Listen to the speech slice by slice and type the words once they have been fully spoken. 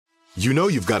You know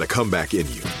you've got a comeback in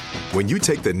you. When you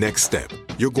take the next step,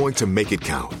 you're going to make it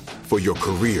count. For your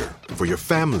career, for your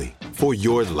family, for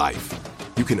your life.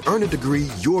 You can earn a degree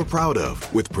you're proud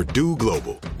of with Purdue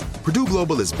Global. Purdue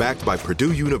Global is backed by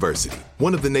Purdue University,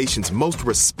 one of the nation's most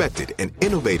respected and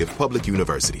innovative public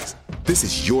universities. This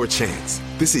is your chance.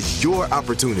 This is your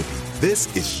opportunity.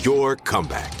 This is your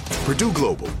comeback. Purdue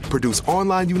Global, Purdue's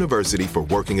online university for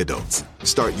working adults.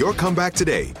 Start your comeback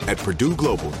today at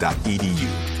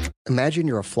purdueglobal.edu. Imagine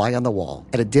you're a fly on the wall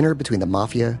at a dinner between the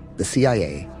Mafia, the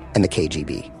CIA, and the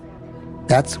KGB.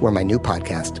 That's where my new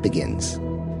podcast begins.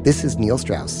 This is Neil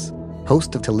Strauss,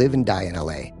 host of To Live and Die in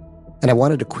LA, and I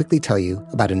wanted to quickly tell you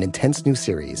about an intense new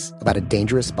series about a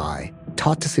dangerous spy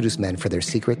taught to seduce men for their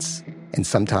secrets and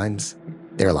sometimes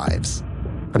their lives.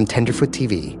 From Tenderfoot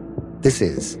TV, this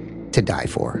is To Die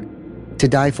For. To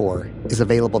Die For is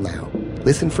available now.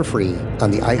 Listen for free on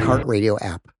the iHeartRadio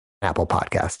app, Apple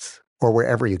Podcasts, or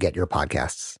wherever you get your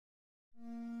podcasts.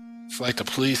 It's like the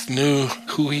police knew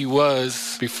who he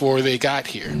was before they got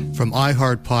here. From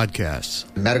iHeart Podcasts.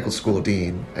 The medical school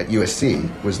dean at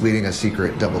USC was leading a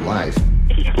secret double life.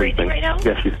 She's breathing right now?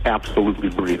 Yes, she's absolutely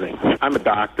breathing. I'm a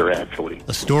doctor, actually.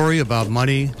 A story about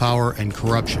money, power, and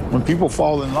corruption. When people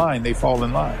fall in line, they fall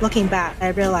in line. Looking back, I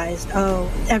realized,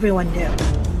 everyone knew.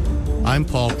 I'm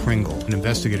Paul Pringle, an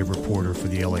investigative reporter for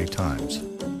the LA Times.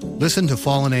 Listen to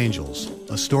Fallen Angels,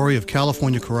 a story of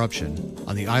California corruption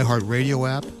on the iHeartRadio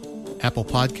app, Apple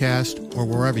Podcast, or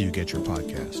wherever you get your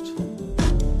podcasts.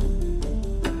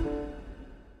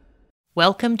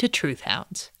 Welcome to Truth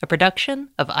Hounds, a production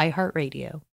of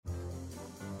iHeartRadio.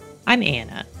 I'm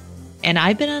Anna, and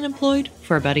I've been unemployed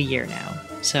for about a year now,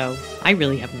 so I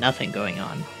really have nothing going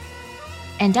on.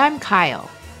 And I'm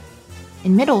Kyle.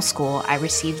 In middle school, I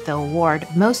received the award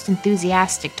Most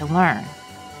Enthusiastic to Learn,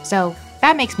 so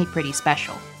that makes me pretty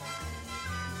special.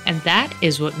 And that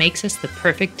is what makes us the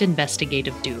perfect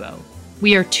investigative duo.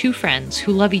 We are two friends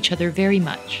who love each other very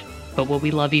much, but what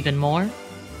we love even more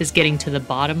is getting to the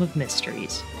bottom of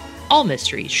mysteries. All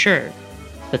mysteries, sure,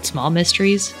 but small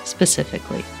mysteries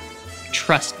specifically.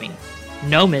 Trust me,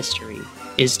 no mystery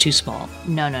is too small.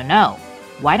 No.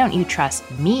 Why don't you trust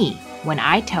me when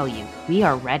I tell you we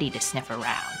are ready to sniff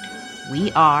around?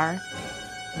 We are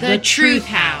the Truth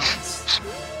Hounds.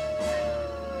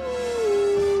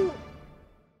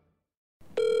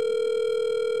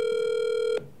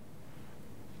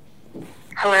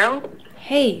 Hello?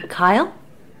 Hey, Kyle?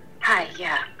 Hi,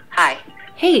 yeah. Hi.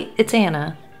 Hey, it's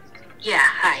Anna. Yeah,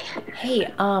 hi.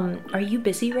 Hey, are you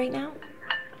busy right now?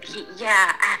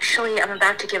 Yeah, actually, I'm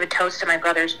about to give a toast at my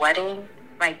brother's wedding.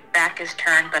 My back is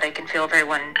turned, but I can feel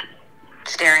everyone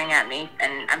staring at me,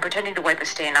 and I'm pretending to wipe a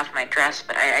stain off my dress,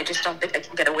 but I just don't think I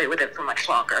can get away with it for much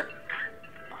longer.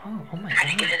 Oh my God.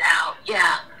 Trying to get it out,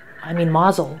 yeah. I mean,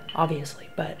 mazel, obviously,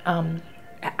 but,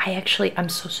 I'm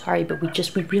so sorry, but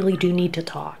we really do need to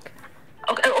talk.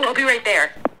 Okay, I'll be right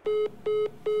there.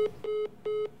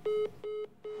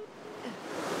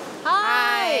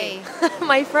 Hi!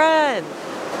 My friend!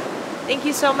 Thank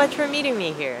you so much for meeting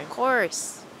me here. Of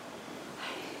course.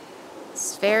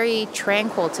 It's very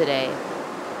tranquil today.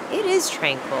 It is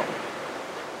tranquil.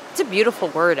 It's a beautiful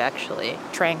word, actually.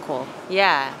 Tranquil.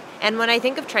 Yeah. And when I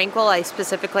think of tranquil, I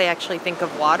specifically actually think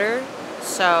of water.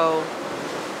 So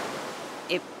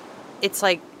it's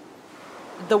like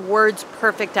the word's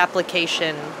perfect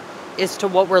application is to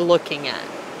what we're looking at.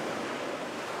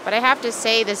 But I have to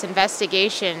say, this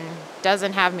investigation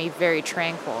doesn't have me very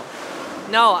tranquil.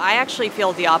 No, I actually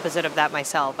feel the opposite of that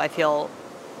myself. I feel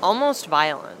almost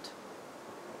violent.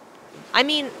 I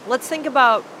mean, let's think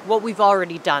about what we've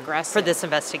already done for this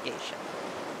investigation,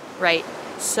 right?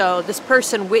 So this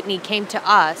person, Whitney, came to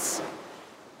us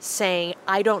saying,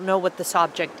 I don't know what this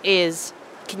object is.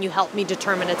 Can you help me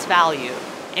determine its value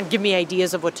and give me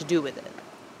ideas of what to do with it?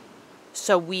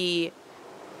 So we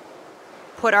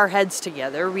put our heads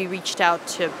together. We reached out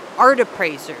to art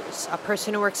appraisers, a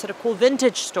person who works at a cool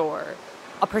vintage store,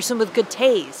 a person with good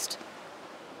taste.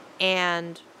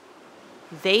 And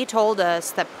they told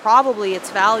us that probably its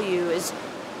value is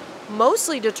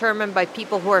mostly determined by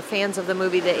people who are fans of the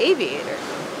movie The Aviator.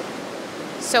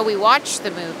 So we watched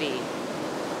the movie,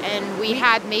 and we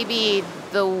had maybe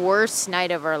the worst night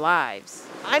of our lives.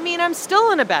 I mean, I'm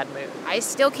still in a bad mood. I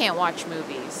still can't watch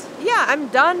movies. Yeah, I'm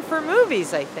done for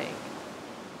movies, I think.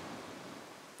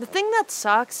 The thing that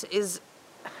sucks is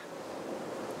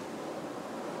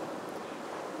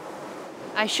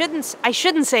I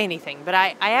shouldn't say anything, but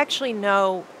I actually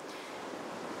know.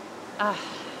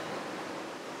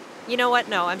 You know what?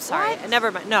 No, I'm sorry. What?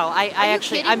 Never mind. No,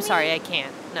 I'm sorry. I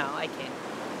can't. No, I can't.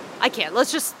 I can't.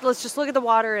 Let's just look at the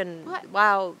water and what?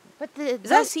 Wow. But is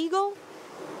that a seagull?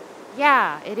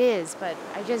 Yeah, it is, but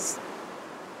I just...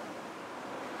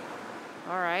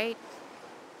 All right.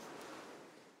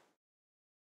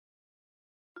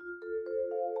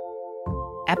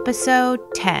 Episode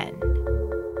 10.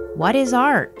 What is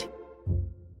art?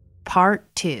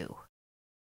 Part 2.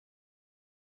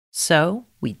 So,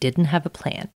 we didn't have a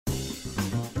plan.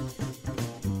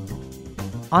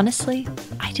 Honestly,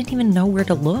 I didn't even know where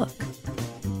to look.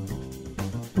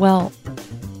 Well,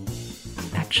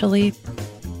 actually,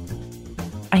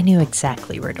 I knew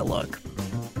exactly where to look.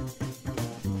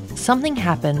 Something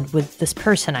happened with this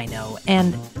person I know,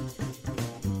 and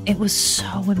it was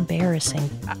so embarrassing.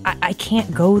 I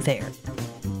can't go there.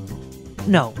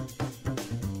 No.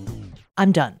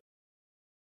 I'm done.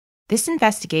 This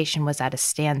investigation was at a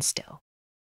standstill.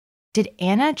 Did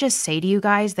Anna just say to you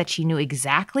guys that she knew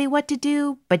exactly what to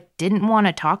do, but didn't want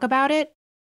to talk about it?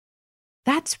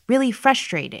 That's really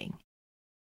frustrating.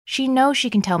 She knows she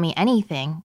can tell me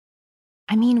anything.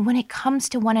 I mean, when it comes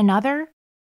to one another,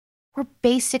 we're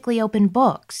basically open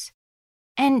books.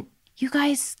 And you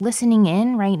guys listening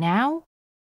in right now?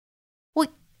 Well,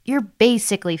 you're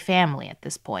basically family at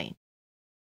this point.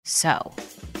 So,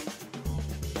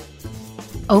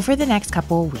 over the next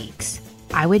couple of weeks,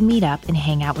 I would meet up and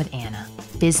hang out with Anna,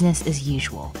 business as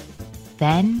usual.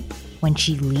 Then, when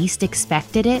she least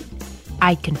expected it,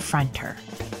 I'd confront her.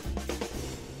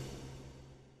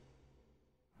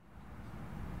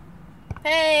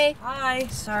 Hey. Hi.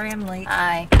 Sorry I'm late.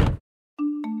 Hi.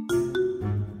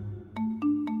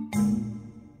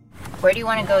 Where do you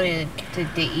want to go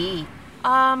to eat?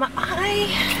 I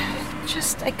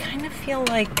kind of feel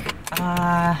like,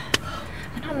 I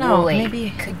don't know, Wait,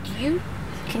 maybe...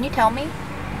 Can you tell me?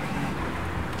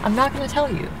 I'm not going to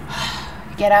tell you.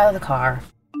 Get out of the car.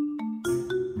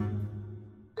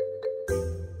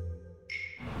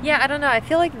 Yeah, I don't know. I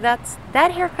feel like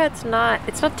that haircut's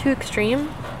not too extreme,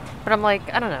 but I'm like,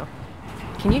 I don't know.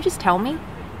 Can you just tell me?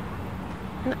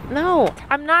 No,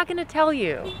 I'm not gonna tell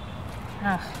you.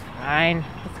 Oh, fine.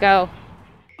 Let's go.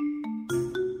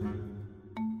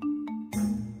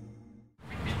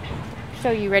 So,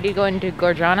 you ready to go into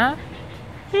Gorjana?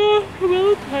 I'm a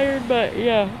little tired, but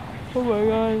yeah. Oh my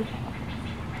god.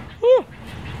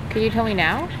 Could you tell me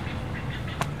now?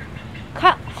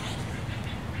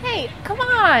 Hey, come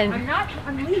on!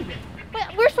 I'm leaving.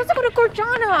 But we're supposed to go to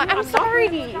Gorjana. I'm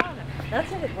sorry.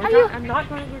 That's it. I'm not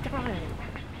going to Gorjana.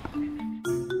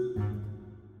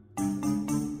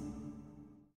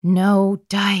 No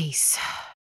dice.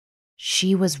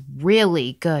 She was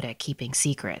really good at keeping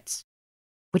secrets,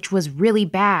 which was really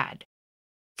bad.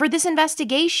 For this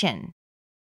investigation,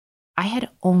 I had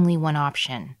only one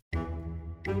option.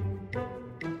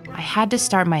 I had to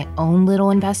start my own little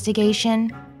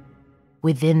investigation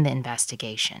within the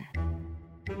investigation.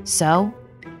 So,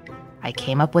 I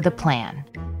came up with a plan.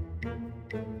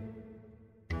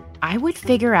 I would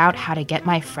figure out how to get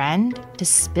my friend to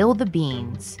spill the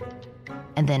beans,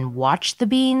 and then watch the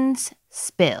beans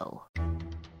spill.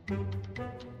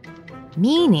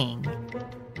 Meaning,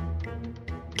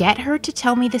 get her to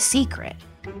tell me the secret,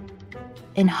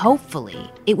 and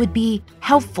hopefully it would be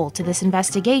helpful to this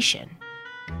investigation.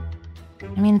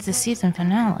 I mean, it's the season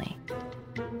finale.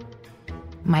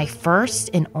 My first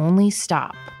and only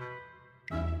stop,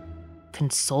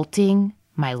 consulting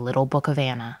my little book of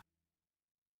Anna.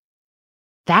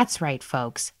 That's right,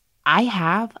 folks. I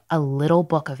have a little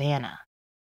book of Anna.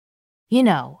 You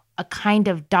know, a kind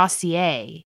of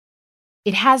dossier.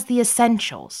 It has the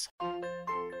essentials.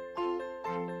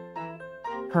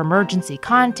 Her emergency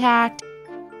contact,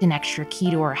 an extra key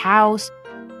to her house,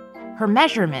 her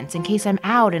measurements in case I'm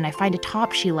out and I find a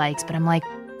top she likes, but I'm like,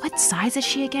 what size is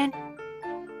she again?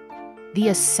 The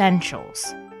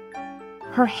essentials.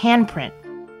 Her handprint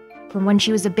from when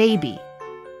she was a baby.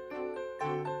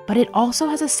 But it also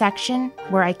has a section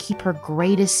where I keep her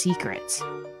greatest secrets.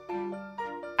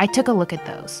 I took a look at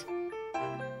those.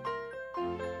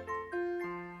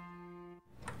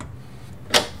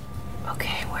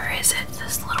 Okay, where is it?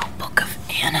 This little book of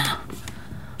Anna.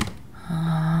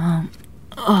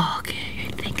 Okay,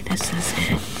 I think this is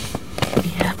it.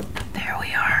 Yep, there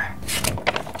we are.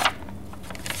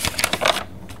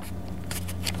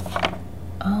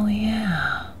 Oh,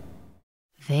 yeah.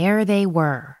 There they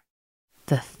were,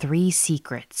 the 3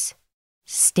 secrets,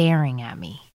 staring at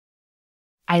me.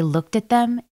 I looked at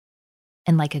them,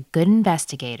 and like a good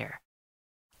investigator,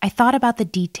 I thought about the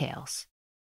details.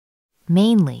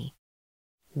 Mainly,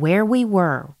 where we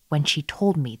were when she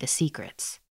told me the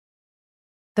secrets.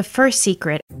 The first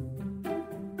secret,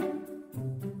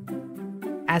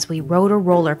 as we rode a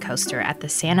roller coaster at the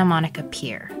Santa Monica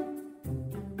Pier.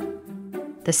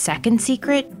 The second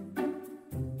secret,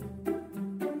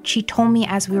 she told me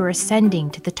as we were ascending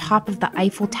to the top of the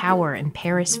Eiffel Tower in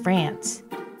Paris, France.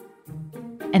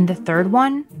 And the third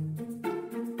one?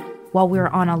 While we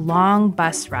were on a long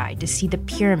bus ride to see the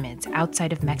pyramids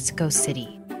outside of Mexico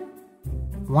City.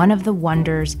 One of the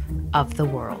wonders of the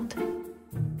world.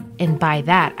 And by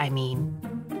that, I mean,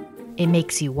 it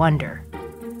makes you wonder.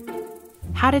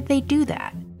 How did they do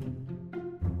that?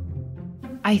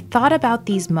 I thought about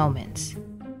these moments,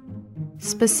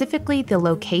 specifically the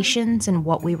locations and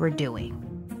what we were doing.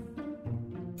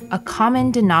 A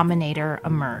common denominator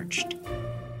emerged.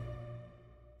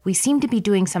 We seemed to be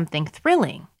doing something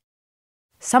thrilling,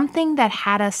 something that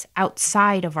had us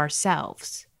outside of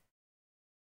ourselves.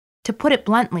 To put it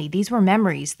bluntly, these were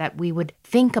memories that we would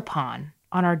think upon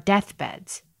on our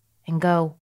deathbeds and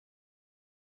go,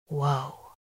 whoa.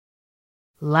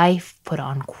 Life put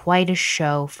on quite a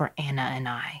show for Anna and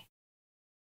I.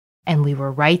 And we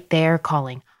were right there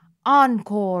calling,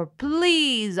 "Encore,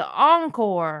 please,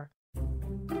 encore."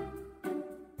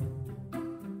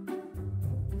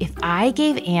 If I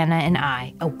gave Anna and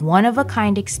I a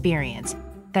one-of-a-kind experience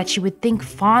that she would think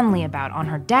fondly about on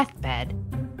her deathbed,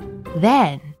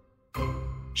 then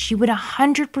she would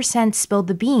 100% spill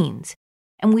the beans,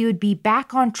 and we would be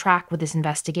back on track with this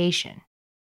investigation.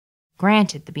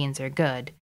 Granted, the beans are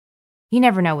good. You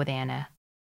never know with Anna.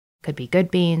 Could be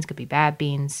good beans, could be bad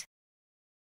beans.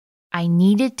 I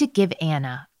needed to give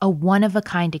Anna a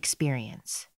one-of-a-kind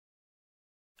experience.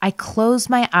 I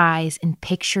closed my eyes and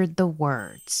pictured the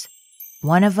words,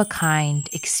 one-of-a-kind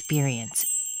experience.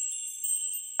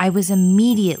 I was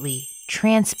immediately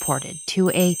transported to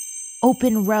a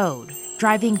open road,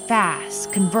 driving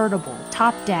fast, convertible,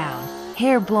 top down,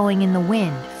 hair blowing in the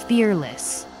wind,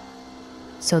 fearless.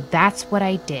 So that's what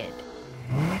I did.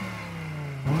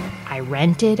 I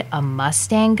rented a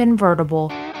Mustang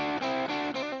convertible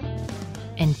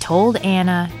and told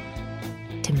Anna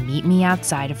to meet me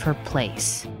outside of her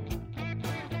place.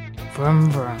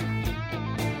 Vroom, vroom.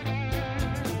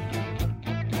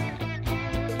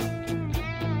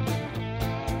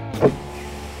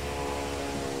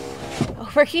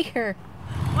 Over here.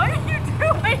 What are you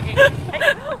doing?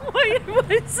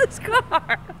 What is this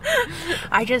car?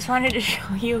 I just wanted to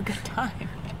show you a good time.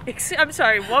 I'm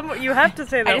sorry, one more, you have to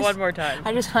say that one more time.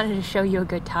 I just wanted to show you a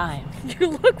good time.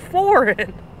 You look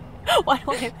foreign.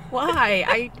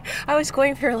 Why? I was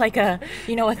going for like a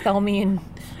Thelmy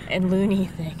and Looney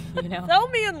thing,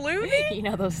 Thelmy and Looney? You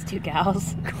know those two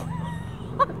gals.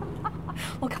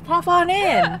 Well, pop on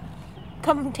in.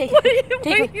 Come take. What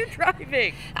are you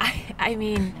driving? I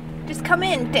mean, just come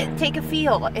in, take a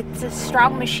feel. It's a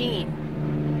strong machine.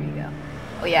 There you go.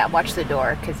 Oh yeah, watch the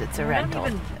door because it's a rental.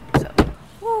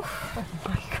 Oh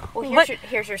my God. Well,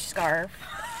 here's your scarf.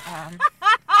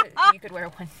 You could wear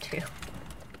one too.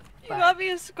 You got me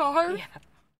a scarf? Yeah.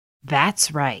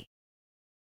 That's right.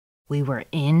 We were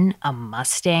in a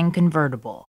Mustang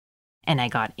convertible, and I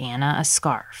got Anna a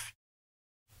scarf.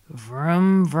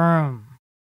 Vroom, vroom.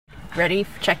 Ready?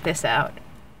 Check this out.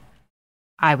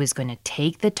 I was going to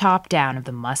take the top down of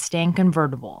the Mustang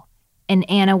convertible, and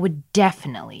Anna would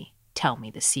definitely tell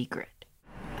me the secret.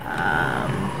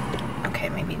 Okay,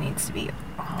 maybe it needs to be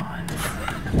on.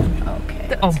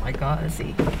 Okay. Oh my God. Let's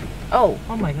see. Oh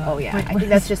my God. Oh yeah. I think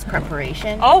that's just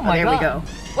preparation. Oh my God. There we go.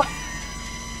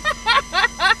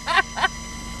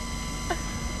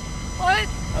 What?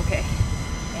 Okay.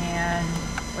 And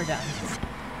we're done.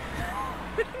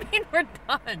 What do you mean we're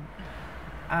done?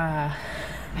 I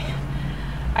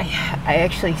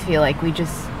actually feel like we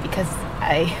just, because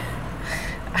I'm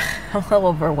a little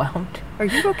overwhelmed. Are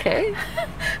you okay?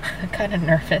 I'm kind of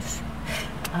nervous.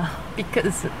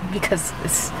 Because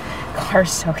this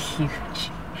car's so huge.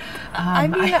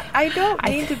 I don't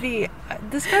mean to be.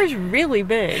 This car's really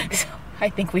big. So I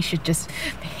think we should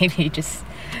maybe just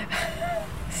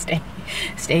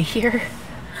stay here.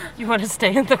 You want to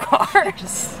stay in the car?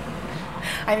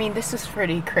 This is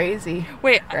pretty crazy.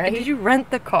 Wait, right? Did you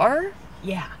rent the car?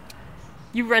 Yeah.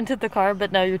 You rented the car,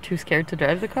 but now you're too scared to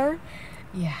drive the car?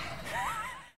 Yeah.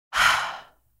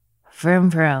 Vroom,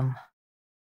 vroom.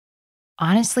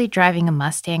 Honestly, driving a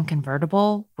Mustang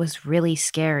convertible was really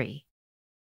scary.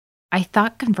 I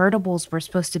thought convertibles were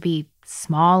supposed to be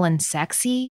small and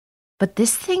sexy, but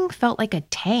this thing felt like a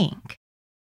tank.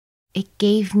 It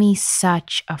gave me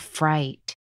such a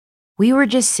fright. We were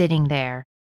just sitting there.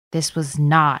 This was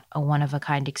not a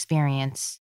one-of-a-kind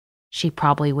experience. She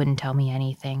probably wouldn't tell me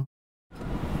anything.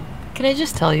 Can I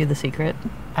just tell you the secret?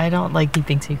 I don't like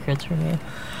keeping secrets from you.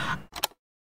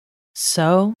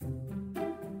 So,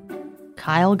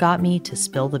 Kyle got me to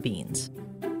spill the beans.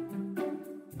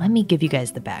 Let me give you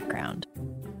guys the background.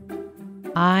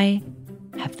 I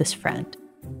have this friend.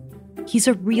 He's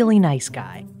a really nice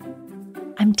guy.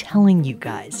 I'm telling you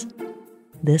guys,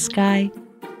 this guy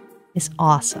is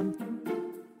awesome.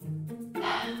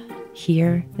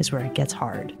 Here is where it gets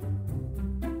hard.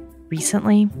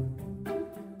 Recently,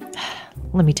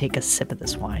 let me take a sip of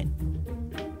this wine.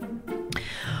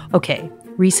 Okay,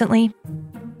 recently,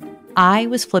 I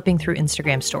was flipping through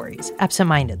Instagram stories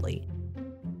absentmindedly,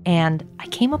 and I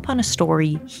came upon a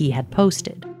story he had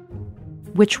posted,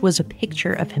 which was a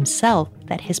picture of himself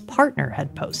that his partner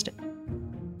had posted.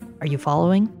 Are you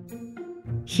following?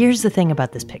 Here's the thing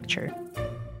about this picture.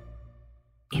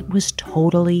 It was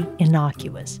totally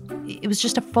innocuous. It was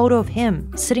just a photo of him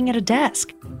sitting at a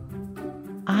desk.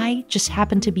 I just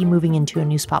happened to be moving into a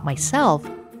new spot myself,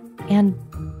 and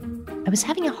I was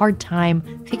having a hard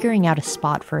time figuring out a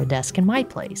spot for a desk in my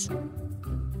place.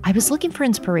 I was looking for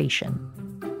inspiration.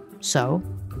 So,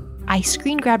 I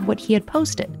screen grabbed what he had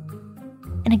posted.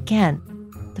 And again,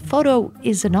 the photo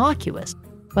is innocuous,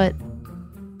 but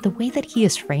the way that he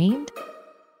is framed,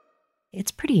 it's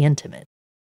pretty intimate.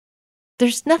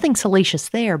 There's nothing salacious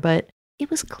there, but it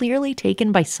was clearly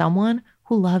taken by someone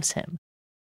who loves him.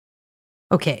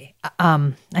 Okay,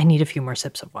 I need a few more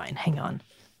sips of wine. Hang on.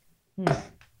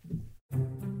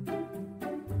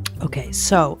 Okay,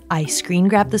 so I screen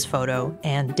grab this photo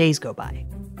and days go by.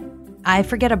 I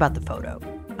forget about the photo.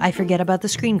 I forget about the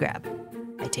screen grab.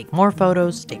 I take more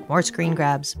photos, take more screen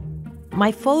grabs.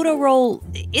 My photo roll,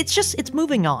 it's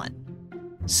moving on.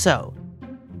 So,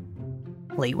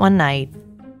 late one night,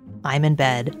 I'm in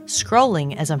bed,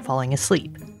 scrolling as I'm falling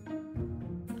asleep.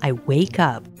 I wake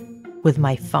up with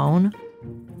my phone.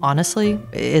 Honestly,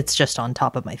 it's just on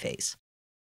top of my face.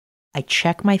 I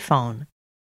check my phone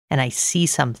and I see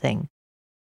something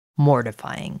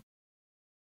mortifying.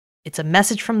 It's a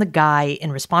message from the guy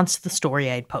in response to the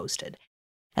story I had posted.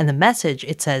 And the message,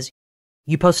 it says,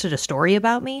 "You posted a story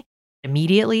about me?"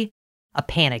 Immediately, a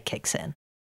panic kicks in.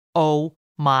 Oh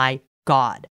my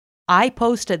God. I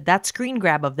posted that screen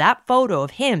grab of that photo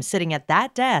of him sitting at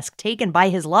that desk taken by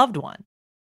his loved one.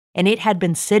 And it had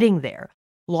been sitting there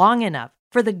long enough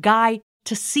for the guy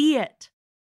to see it.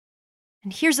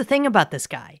 And here's the thing about this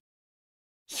guy.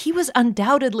 He was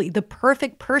undoubtedly the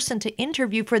perfect person to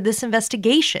interview for this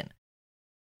investigation.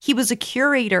 He was a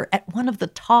curator at one of the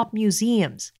top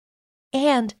museums,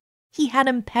 and he had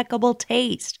impeccable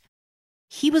taste.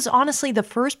 He was honestly the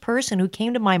first person who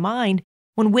came to my mind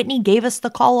when Whitney gave us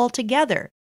the call altogether.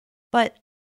 But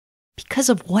because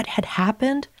of what had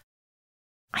happened,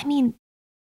 I mean,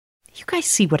 you guys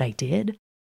see what I did?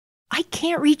 I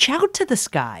can't reach out to this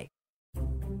guy.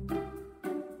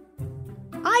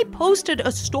 I posted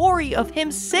a story of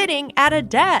him sitting at a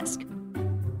desk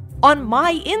on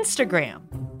my Instagram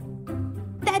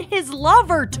that his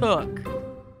lover took.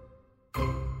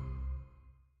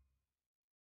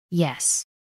 Yes,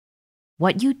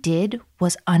 what you did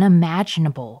was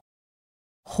unimaginable,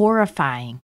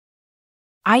 horrifying.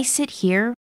 I sit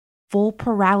here, full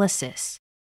paralysis,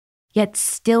 yet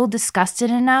still disgusted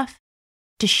enough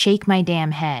to shake my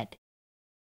damn head.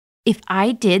 If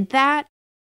I did that,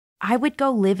 I would go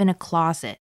live in a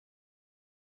closet.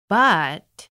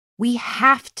 But we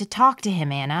have to talk to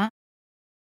him, Anna.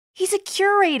 He's a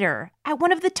curator at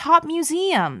one of the top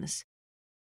museums.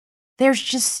 There's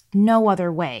just no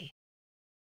other way.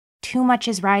 Too much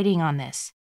is riding on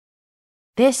this.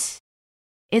 This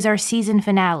is our season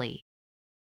finale.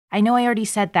 I know I already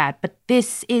said that, but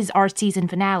this is our season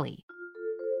finale.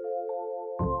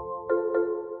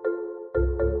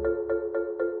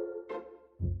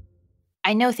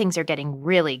 I know things are getting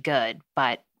really good,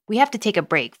 but we have to take a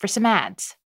break for some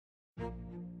ads.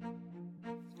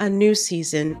 A new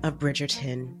season of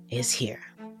Bridgerton is here.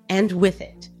 And with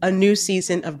it, a new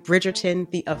season of Bridgerton,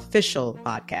 the official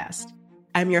podcast.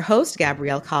 I'm your host,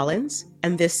 Gabrielle Collins,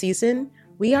 and this season,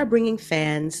 we are bringing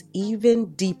fans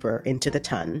even deeper into the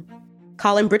ton.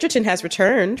 Colin Bridgerton has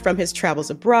returned from his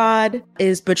travels abroad.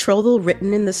 Is betrothal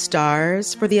written in the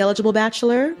stars for the eligible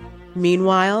bachelor?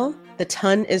 Meanwhile, the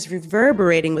ton is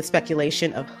reverberating with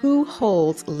speculation of who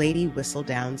holds Lady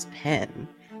Whistledown's pen.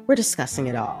 We're discussing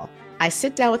it all. I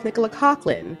sit down with Nicola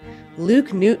Coughlan,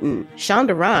 Luke Newton,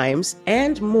 Shonda Rhimes,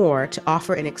 and more to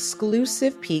offer an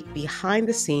exclusive peek behind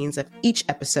the scenes of each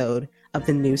episode of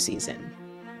the new season.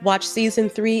 Watch season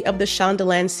 3 of the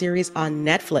Shondaland series on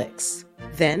Netflix.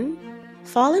 Then,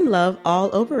 fall in love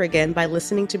all over again by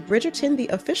listening to Bridgerton, the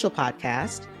official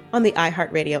podcast, on the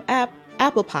iHeartRadio app,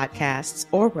 Apple Podcasts,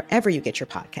 or wherever you get your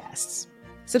podcasts.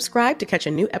 Subscribe to catch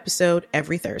a new episode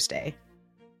every Thursday.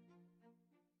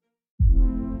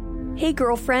 Hey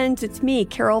girlfriends, it's me,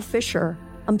 Carol Fisher.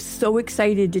 I'm so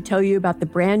excited to tell you about the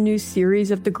brand new series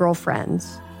of The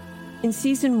Girlfriends. In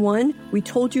season 1, we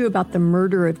told you about the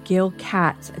murder of Gail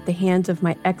Katz at the hands of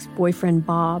my ex-boyfriend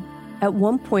Bob. At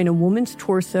one point, a woman's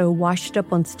torso washed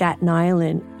up on Staten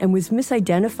Island and was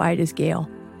misidentified as Gail.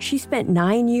 She spent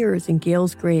 9 years in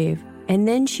Gail's grave, and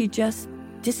then she just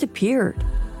disappeared.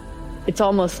 It's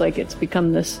almost like it's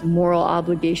become this moral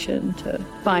obligation to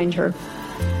find her.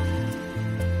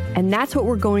 And that's what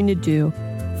we're going to do.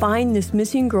 Find this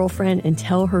missing girlfriend and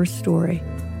tell her story.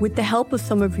 With the help of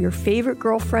some of your favorite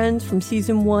girlfriends from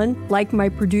season 1, like my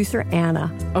producer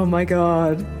Anna. Oh my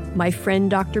God. My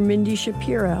friend Dr. Mindy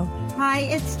Shapiro. Hi,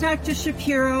 it's Dr.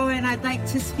 Shapiro, and I'd like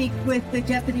to speak with the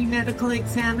deputy medical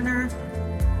examiner.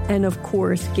 And of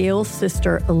course, Gail's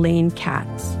sister, Elaine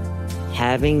Katz.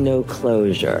 Having no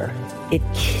closure, it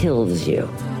kills you.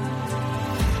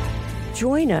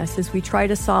 Join us as we try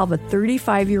to solve a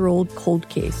 35-year-old cold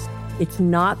case. It's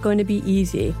not going to be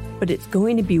easy, but it's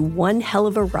going to be one hell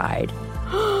of a ride.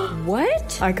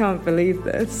 What? I can't believe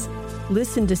this.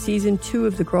 Listen to season 2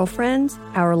 of The Girlfriends,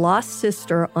 Our Lost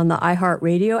Sister on the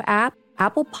iHeartRadio app,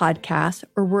 Apple Podcasts,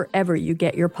 or wherever you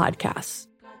get your podcasts.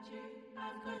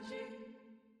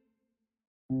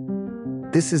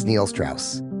 This is Neil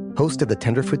Strauss, host of the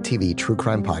Tenderfoot TV true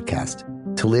crime podcast,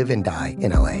 To Live and Die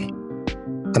in LA.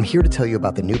 I'm here to tell you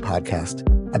about the new podcast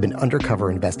I've been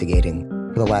undercover investigating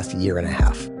for the last year and a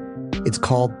half. It's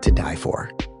called To Die For.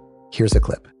 Here's a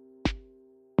clip.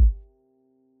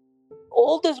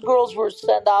 All these girls were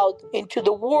sent out into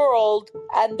the world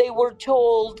and they were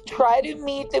told, try to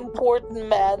meet important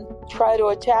men, try to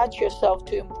attach yourself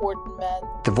to important men.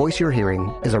 The voice you're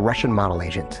hearing is a Russian model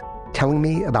agent telling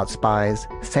me about spies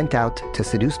sent out to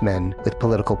seduce men with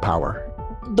political power.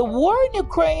 The war in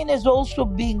Ukraine is also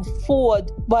being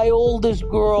fought by all these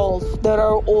girls that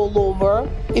are all over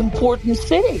important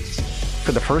cities.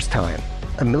 For the first time,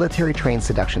 a military-trained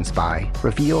seduction spy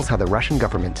reveals how the Russian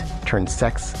government turned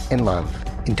sex and love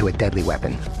into a deadly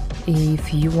weapon.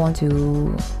 If you want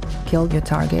to kill your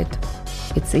target,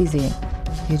 it's easy.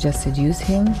 You just seduce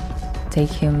him, take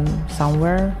him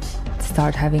somewhere,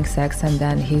 start having sex, and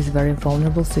then he's very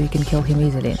vulnerable, so you can kill him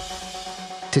easily.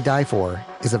 To Die For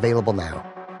is available now.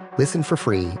 Listen for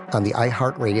free on the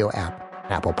iHeartRadio app,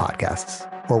 Apple Podcasts,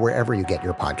 or wherever you get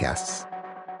your podcasts.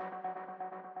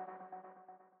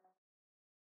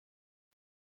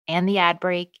 And the ad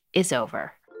break is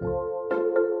over.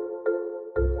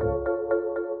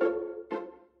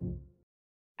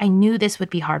 I knew this would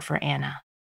be hard for Anna.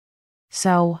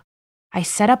 So I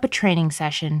set up a training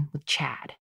session with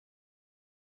Chad.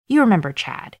 You remember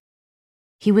Chad.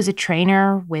 He was a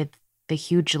trainer with the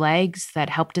huge legs that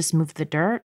helped us move the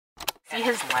dirt. See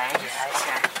his legs?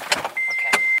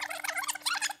 Okay.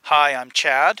 Hi, I'm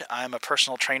Chad. I'm a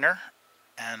personal trainer,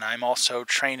 and I'm also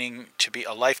training to be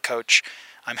a life coach.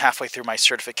 I'm halfway through my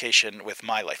certification with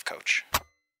my life coach.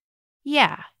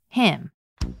 Yeah, him.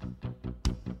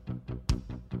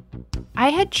 I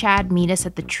had Chad meet us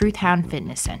at the Truth Hound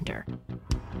Fitness Center.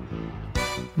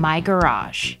 My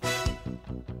garage.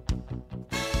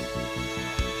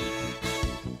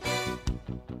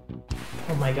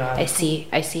 Oh my God. I see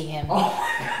him. Oh,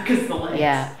 because the legs.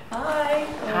 Yeah.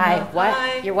 Hi. What?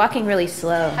 Hi. You're walking really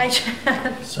slow. Hi,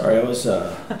 Chad. Sorry, I was,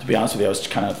 to be honest with you, I was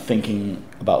kind of thinking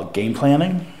about game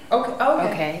planning.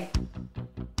 Okay.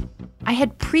 I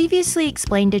had previously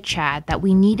explained to Chad that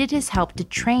we needed his help to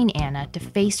train Anna to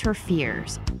face her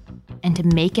fears and to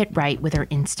make it right with her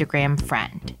Instagram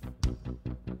friend.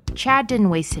 Chad didn't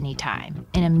waste any time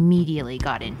and immediately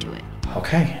got into it.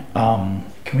 Okay.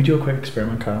 Can we do a quick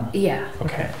experiment, Kyle? Yeah.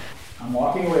 Okay. I'm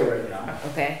walking away right now.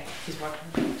 Okay. He's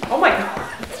walking. Oh my God.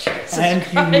 Jesus And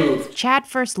Christ. you move. Chad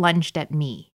first lunged at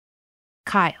me,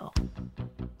 Kyle.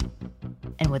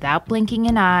 And without blinking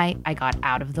an eye, I got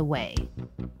out of the way.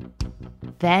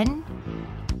 Then,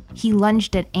 he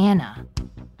lunged at Anna,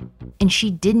 and she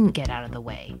didn't get out of the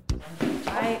way.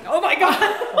 Oh my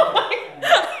God.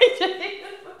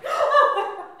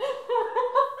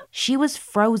 She was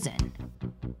frozen.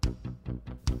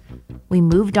 We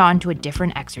moved on to a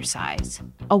different exercise,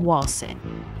 a wall sit.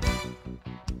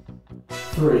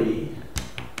 3,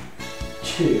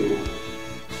 2,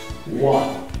 1.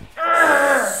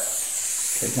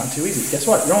 Okay, not too easy. Guess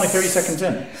what? You're only 30 seconds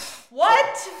in.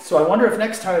 What? So I wonder if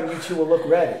next time you two will look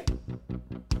ready.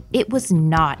 It was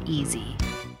not easy.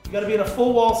 You gotta be in a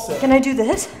full wall sit. Can I do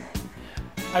this?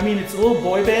 I mean, it's a little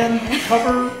boy band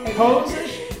cover pose.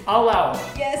 I'll allow it.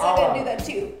 Yes, I'll I'm allow gonna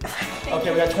do it. that too.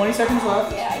 Okay, we got 20 seconds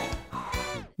left. Yeah.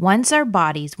 Once our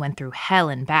bodies went through hell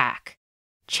and back,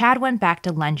 Chad went back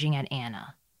to lunging at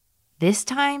Anna. This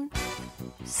time,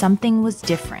 something was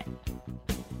different.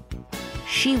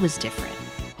 She was different.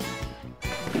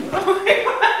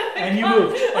 And And you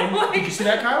moved. And did you see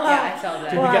that, Kyle? Yeah, I saw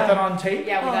that. Did we get that on tape?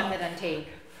 Yeah, we got that on tape.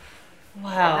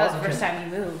 Wow. That was the first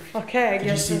time you moved. Okay, I Did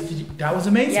guess. you see? That was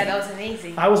amazing. Yeah, that was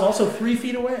amazing. I was also 3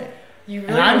 feet away. You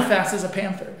and I'm fast as a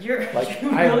panther. You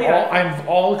really I'm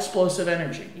all explosive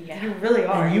energy. Yeah. You really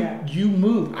are. And you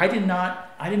moved. I did not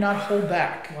hold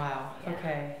back. Wow.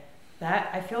 Okay.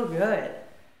 I feel good.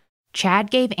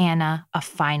 Chad gave Anna a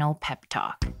final pep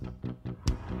talk.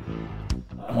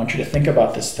 I want you to think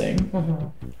about this thing. Mm-hmm.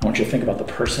 I want you to think about the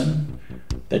person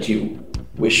that you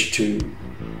wish to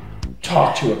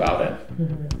talk to about it.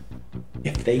 Mm-hmm.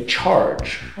 If they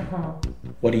charge,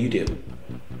 what do?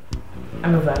 I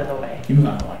move out of the way. You move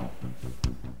out of the way.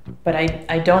 But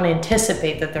I don't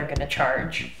anticipate that they're going to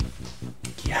charge.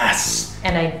 Yes.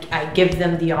 And I give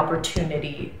them the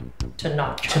opportunity to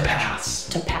not charge.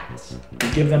 To pass.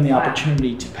 You give them the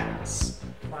opportunity to pass.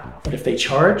 Wow. But if they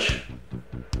charge,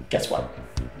 guess what?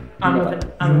 You move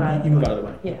out of the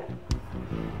way. Yeah.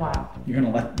 Wow. You're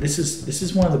gonna let this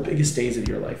is one of the biggest days of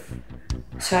your life.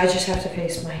 So I just have to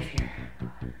face my fear.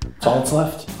 That's all that's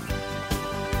left.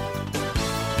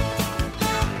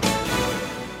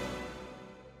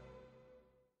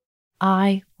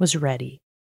 I was ready.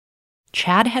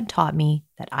 Chad had taught me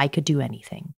that I could do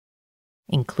anything,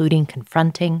 including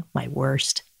confronting my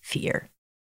worst fear,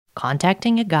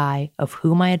 contacting a guy of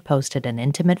whom I had posted an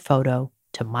intimate photo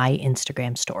to my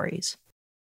Instagram stories.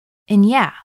 And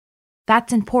yeah,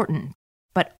 that's important,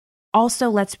 but also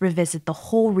let's revisit the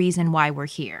whole reason why we're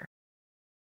here.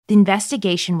 The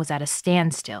investigation was at a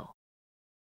standstill.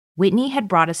 Whitney had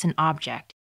brought us an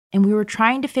object, and we were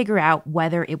trying to figure out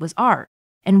whether it was art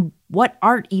and what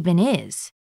art even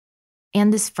is.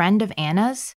 And this friend of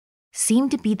Anna's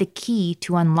seemed to be the key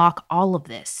to unlock all of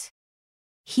this.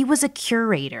 He was a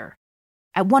curator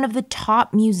at one of the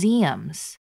top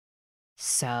museums.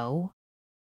 So,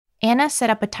 Anna set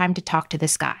up a time to talk to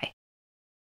this guy.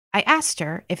 I asked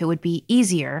her if it would be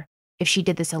easier if she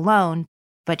did this alone,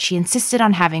 but she insisted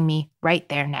on having me right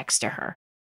there next to her.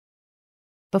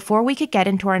 Before we could get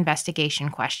into our investigation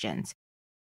questions,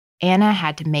 Anna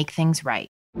had to make things right.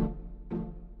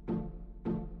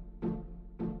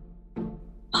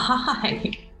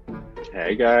 Hi.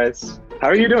 Hey guys. How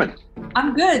are you doing?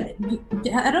 I'm good.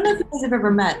 I don't know if you guys have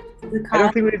ever met. I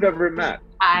don't think we've ever met.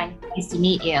 Hi. Nice to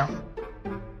meet you.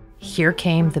 Here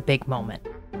came the big moment.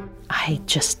 I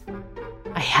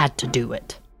had to do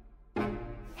it.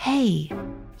 Hey,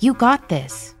 you got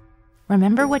this.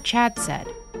 Remember what Chad said.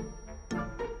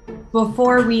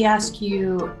 Before we ask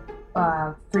you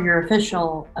for your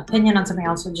official opinion on something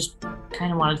else, I just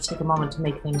kind of wanted to take a moment to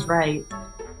make things right.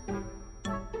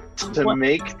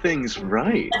 Make things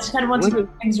right? I just kind of want to make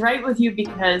things right with you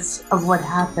because of what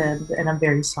happened, and I'm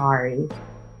very sorry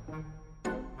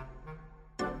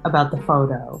about the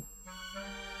photo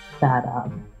that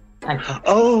I took.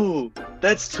 Oh,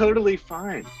 that's totally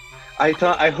fine.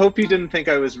 I hope you didn't think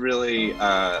I was really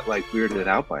weirded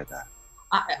out by that.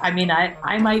 I mean,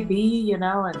 I might be, you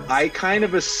know, and I kind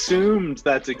of assumed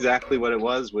that's exactly what it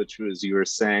was, which was you were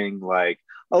saying like,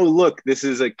 oh look, this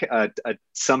is a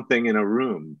something in a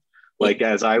room, like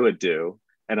as I would do,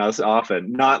 and I was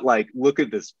often not like, look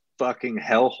at this fucking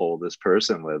hellhole this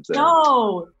person lives in.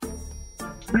 No.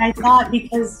 And I thought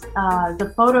because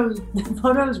the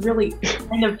photos really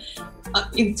kind of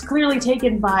it's clearly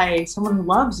taken by someone who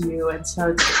loves you, and so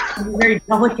it's a very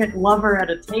delicate lover at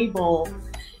a table,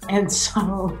 and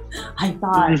so I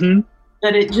thought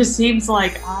that it just seems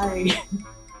like I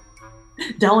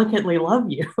delicately love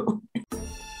you.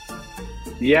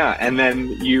 Yeah, and then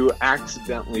you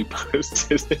accidentally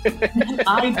posted it.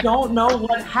 I don't know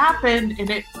what happened, and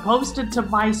it posted to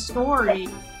my story,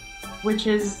 which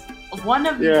is one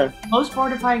of the most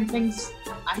mortifying things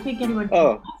I think anyone can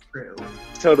go through.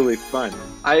 Totally fun.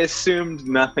 I assumed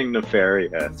nothing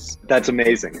nefarious. That's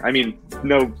amazing. I mean,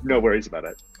 no worries about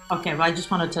it. Okay, well, I just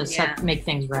wanted to make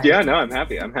things right. Yeah, no, I'm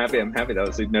happy. That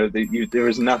was there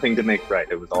was nothing to make right.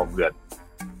 It was all good.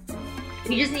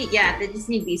 We just need, they just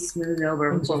need to be smoothed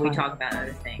over before we talk about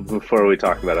other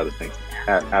things.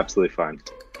 Absolutely fine.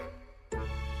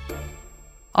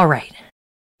 All right.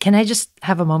 Can I just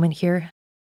have a moment here?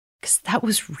 Because that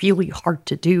was really hard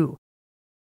to do.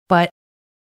 But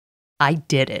I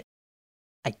did it.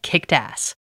 I kicked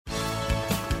ass.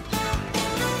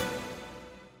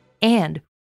 And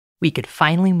we could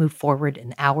finally move forward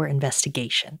in our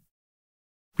investigation.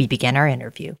 We began our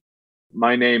interview.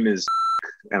 My name is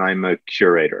and I'm a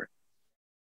curator.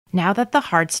 Now that the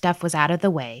hard stuff was out of the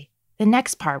way, the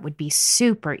next part would be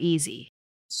super easy.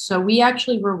 So we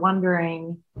actually were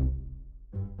wondering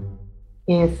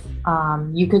if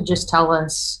you could just tell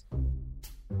us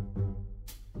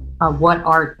what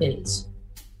art is.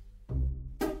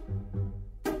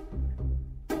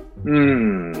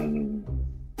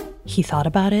 He thought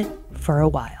about it for a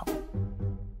while.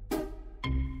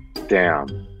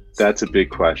 Damn, that's a big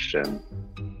question.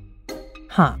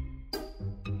 Huh.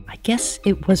 I guess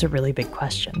it was a really big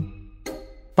question.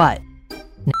 But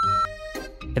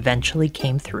eventually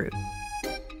came through.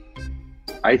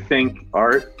 I think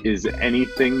art is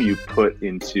anything you put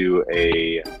into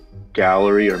a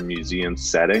gallery or museum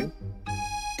setting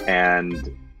and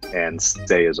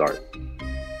say is art.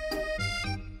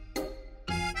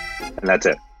 And that's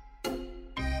it.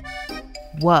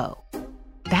 Whoa,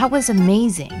 that was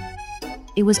amazing.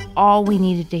 It was all we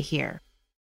needed to hear.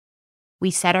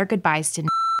 We said our goodbyes to.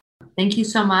 Thank you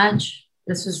so much.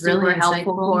 This was really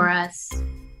helpful for us.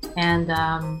 And,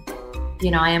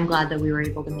 I am glad that we were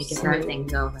able to make it Smooth through.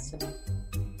 things over.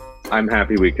 I'm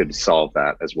happy we could solve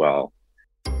that as well.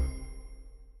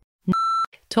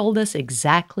 Told us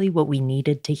exactly what we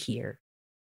needed to hear.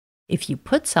 If you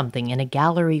put something in a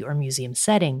gallery or museum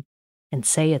setting and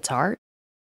say it's art,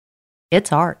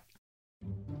 it's art.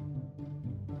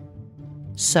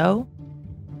 So,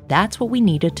 that's what we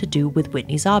needed to do with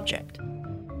Whitney's object.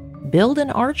 Build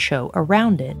an art show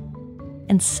around it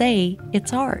and say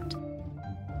it's art.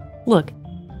 Look,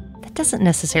 that doesn't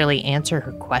necessarily answer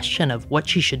her question of what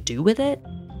she should do with it,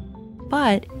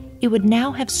 but it would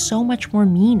now have so much more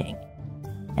meaning.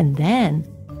 And then,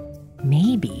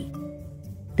 maybe,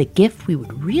 the gift we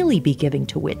would really be giving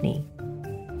to Whitney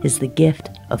is the gift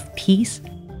of peace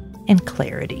and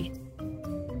clarity.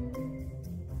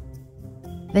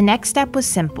 The next step was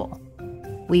simple.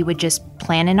 We would just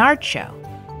plan an art show.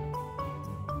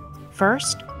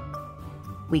 First,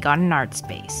 we got an art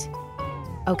space.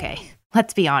 Okay,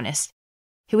 let's be honest.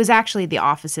 It was actually the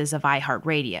offices of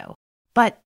iHeartRadio,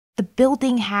 but the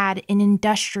building had an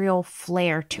industrial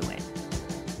flair to it.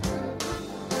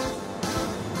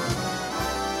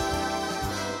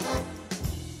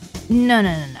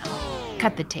 No.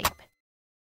 Cut the tape.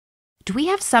 Do we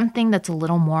have something that's a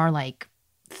little more,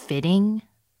 fitting?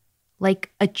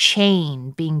 Like a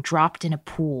chain being dropped in a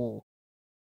pool.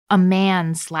 A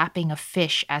man slapping a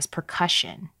fish as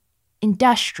percussion.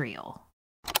 Industrial.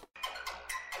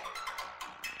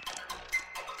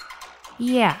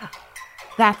 Yeah,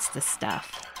 that's the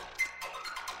stuff.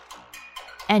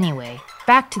 Anyway,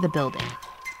 back to the building.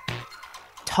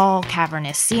 Tall,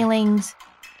 cavernous ceilings,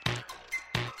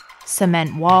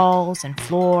 cement walls and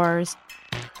floors,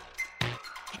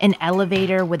 an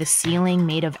elevator with a ceiling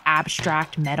made of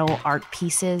abstract metal art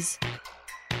pieces.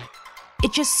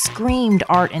 It just screamed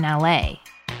art in LA.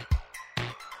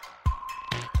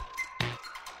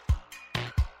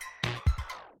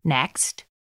 Next,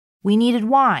 we needed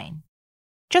wine.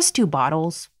 Just 2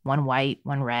 bottles, one white,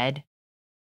 one red.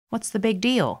 What's the big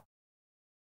deal?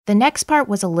 The next part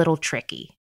was a little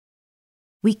tricky.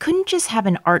 We couldn't just have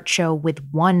an art show with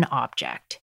one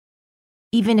object,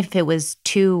 even if it was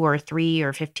 2 or 3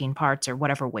 or 15 parts or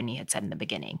whatever Whitney had said in the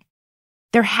beginning.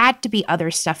 There had to be other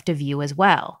stuff to view as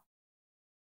well.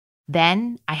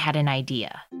 Then I had an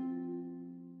idea.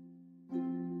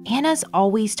 Anna's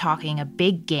always talking a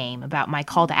big game about my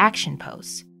call to action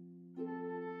posts.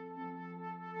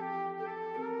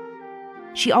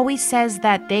 She always says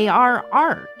that they are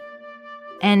art.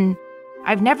 And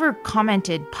I've never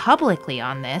commented publicly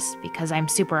on this because I'm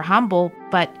super humble,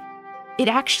 but it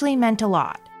actually meant a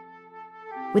lot.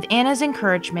 With Anna's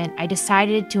encouragement, I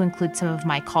decided to include some of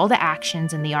my call to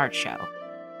actions in the art show.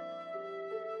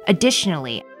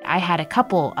 Additionally, I had a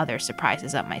couple other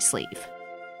surprises up my sleeve.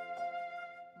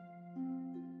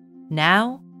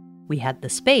 Now, we had the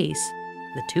space,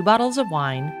 the 2 bottles of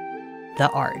wine, the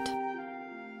art.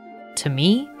 To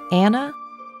me, Anna,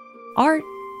 art,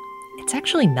 it's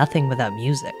actually nothing without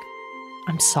music.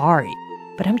 I'm sorry,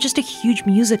 but I'm just a huge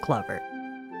music lover.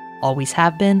 Always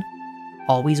have been,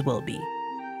 always will be.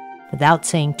 Without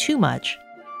saying too much,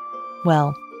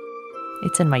 well,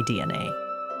 it's in my DNA.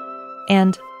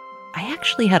 And I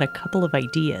actually had a couple of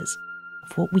ideas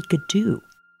of what we could do.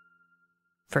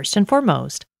 First and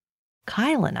foremost,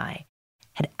 Kyle and I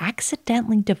had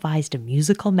accidentally devised a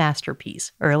musical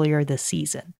masterpiece earlier this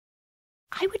season.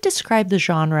 I would describe the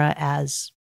genre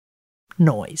as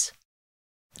noise.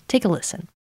 Take a listen.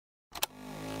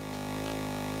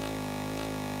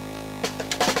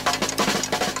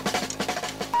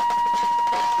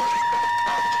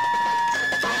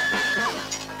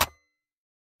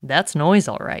 That's noise,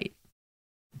 all right.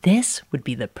 This would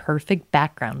be the perfect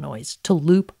background noise to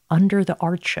loop under the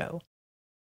art show.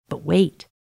 But wait,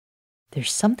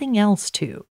 there's something else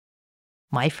too.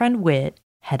 My friend Whit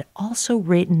had also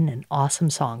written an awesome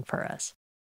song for us.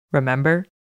 Remember?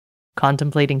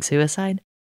 Contemplating suicide?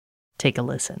 Take a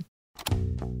listen.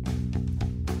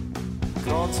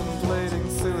 Contemplating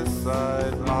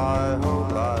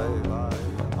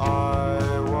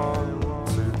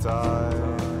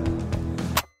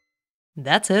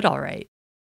That's it, all right.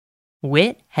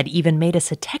 Whit had even made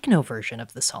us a techno version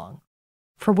of the song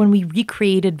for when we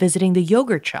recreated visiting the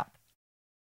yogurt shop.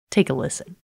 Take a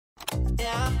listen.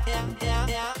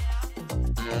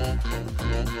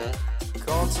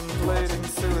 Contemplating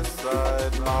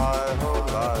suicide my whole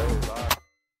life.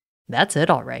 That's it,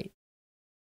 all right.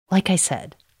 Like I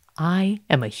said, I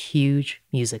am a huge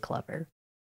music lover.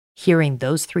 Hearing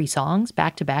those 3 songs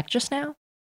back to back just now,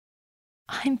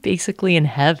 I'm basically in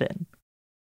heaven.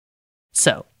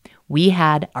 So, we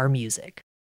had our music.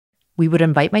 We would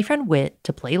invite my friend Whit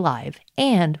to play live,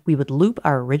 and we would loop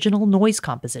our original noise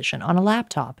composition on a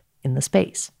laptop in the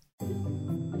space.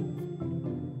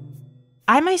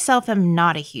 I myself am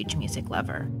not a huge music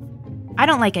lover. I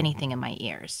don't like anything in my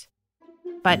ears.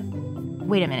 But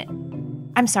wait a minute.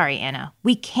 I'm sorry, Anna.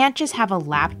 We can't just have a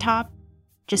laptop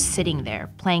just sitting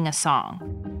there playing a song.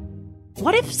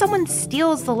 What if someone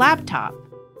steals the laptop?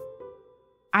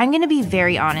 I'm going to be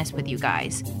very honest with you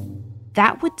guys.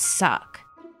 That would suck.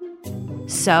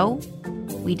 So,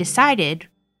 we decided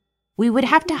we would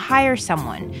have to hire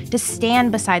someone to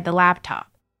stand beside the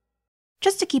laptop,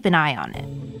 just to keep an eye on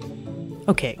it.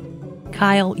 Okay,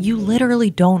 Kyle, you literally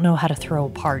don't know how to throw a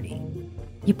party.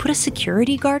 You put a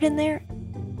security guard in there,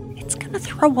 it's gonna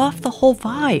throw off the whole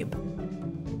vibe.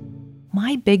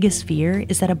 My biggest fear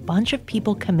is that a bunch of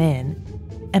people come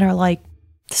in and are like,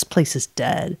 this place is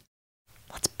dead.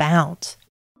 Let's bounce.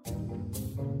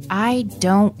 I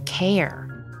don't care.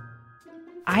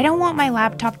 I don't want my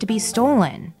laptop to be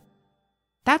stolen.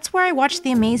 That's where I watched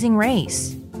The Amazing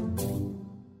Race.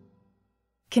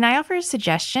 Can I offer a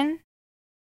suggestion?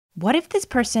 What if this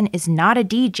person is not a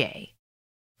DJ,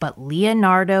 but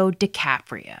Leonardo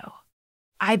DiCaprio?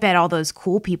 I bet all those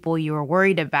cool people you were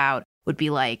worried about would be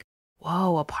like,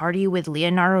 whoa, a party with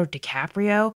Leonardo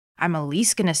DiCaprio? I'm at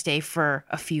least gonna stay for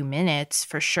a few minutes,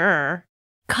 for sure.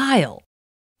 Kyle,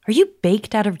 are you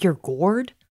baked out of your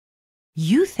gourd?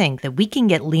 You think that we can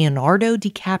get Leonardo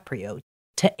DiCaprio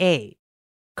to A,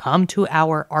 come to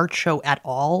our art show at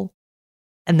all,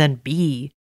 and then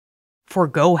B,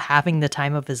 forego having the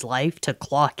time of his life to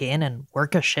clock in and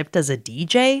work a shift as a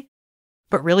DJ?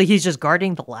 But really he's just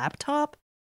guarding the laptop?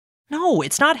 No,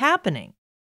 it's not happening.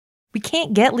 We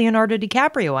can't get Leonardo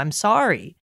DiCaprio, I'm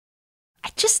sorry.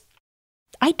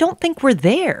 I don't think we're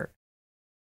there.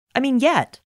 I mean,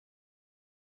 yet.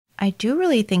 I do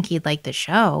really think he'd like the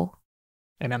show.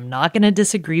 And I'm not going to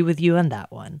disagree with you on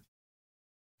that one.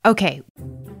 Okay.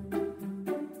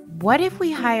 What if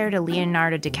we hired a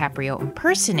Leonardo DiCaprio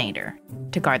impersonator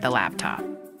to guard the laptop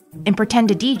and pretend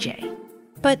to DJ?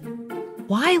 But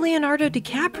why Leonardo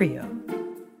DiCaprio?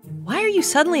 Why are you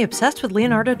suddenly obsessed with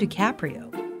Leonardo DiCaprio?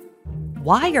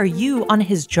 Why are you on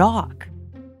his jock?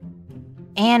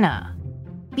 Anna,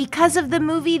 because of the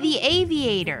movie The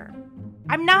Aviator.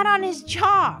 I'm not on his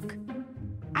jock.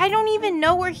 I don't even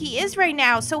know where he is right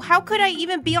now, so how could I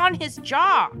even be on his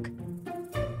jock?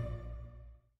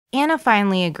 Anna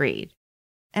finally agreed.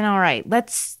 And all right,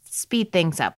 let's speed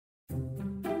things up.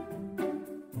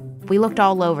 We looked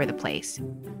all over the place.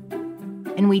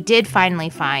 And we did finally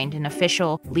find an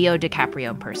official Leo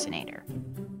DiCaprio impersonator.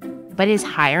 But his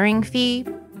hiring fee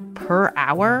per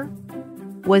hour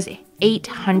was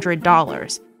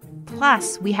 $800.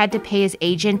 Plus, we had to pay his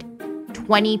agent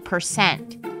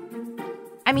 20%.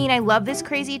 I mean, I love this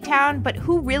crazy town, but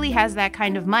who really has that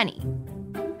kind of money?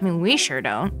 I mean, we sure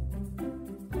don't.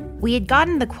 We had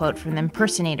gotten the quote from the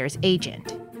impersonator's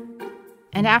agent.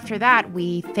 And after that,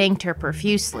 we thanked her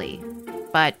profusely,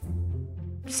 but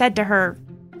said to her,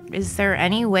 is there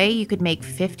any way you could make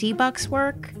 $50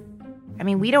 work? I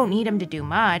mean, we don't need him to do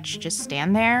much, just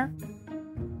stand there.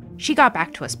 She got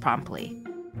back to us promptly.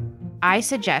 I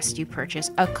suggest you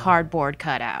purchase a cardboard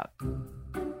cutout.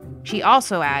 She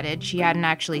also added she hadn't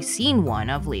actually seen one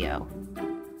of Leo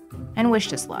and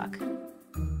wished us luck.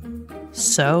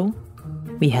 So,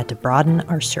 we had to broaden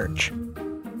our search.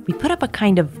 We put up a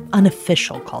kind of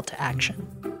unofficial call to action.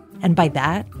 And by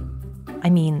that, I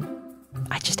mean,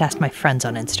 I just asked my friends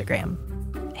on Instagram,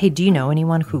 hey, do you know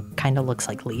anyone who kind of looks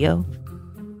like Leo?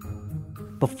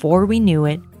 Before we knew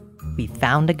it, we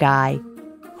found a guy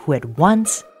who had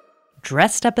once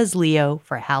dressed up as Leo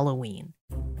for Halloween.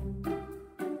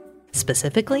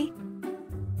 Specifically,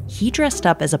 he dressed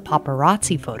up as a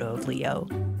paparazzi photo of Leo,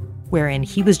 wherein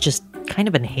he was just kind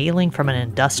of inhaling from an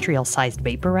industrial-sized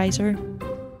vaporizer.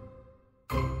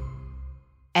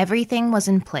 Everything was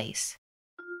in place.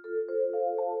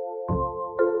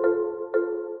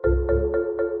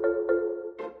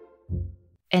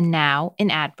 And now,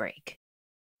 an ad break.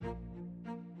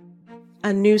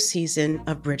 A new season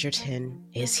of Bridgerton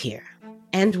is here.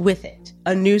 and with it,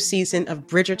 a new season of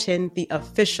Bridgerton, the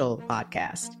official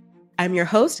podcast. I'm your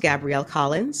host, Gabrielle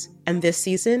Collins, and this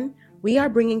season, we are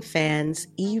bringing fans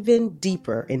even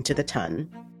deeper into the ton.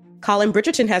 Colin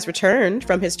Bridgerton has returned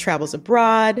from his travels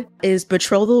abroad. Is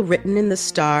betrothal written in the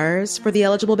stars for the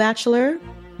eligible bachelor?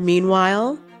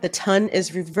 Meanwhile, the ton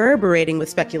is reverberating with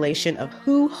speculation of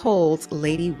who holds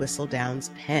Lady Whistledown's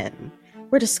pen.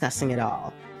 We're discussing it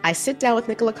all. I sit down with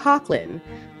Nicola Coughlan,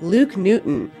 Luke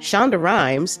Newton, Shonda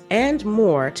Rhimes, and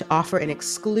more to offer an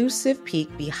exclusive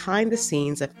peek behind the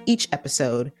scenes of each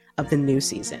episode of the new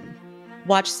season.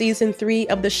 Watch season 3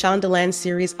 of the Shondaland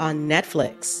series on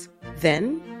Netflix.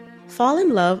 Then, fall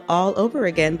in love all over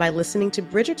again by listening to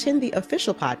Bridgerton, the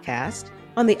official podcast,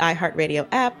 on the iHeartRadio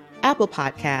app, Apple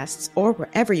Podcasts, or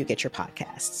wherever you get your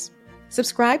podcasts.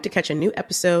 Subscribe to catch a new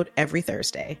episode every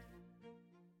Thursday.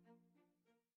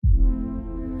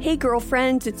 Hey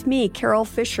girlfriends, it's me, Carol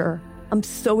Fisher. I'm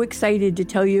so excited to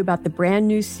tell you about the brand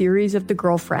new series of The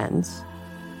Girlfriends.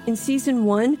 In season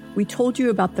 1, we told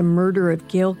you about the murder of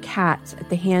Gail Katz at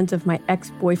the hands of my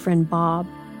ex-boyfriend Bob.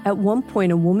 At one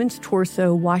point, a woman's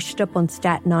torso washed up on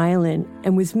Staten Island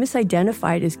and was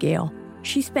misidentified as Gail.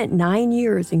 She spent 9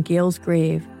 years in Gail's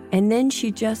grave, and then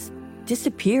she just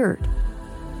disappeared.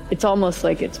 It's almost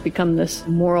like it's become this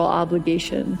moral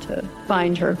obligation to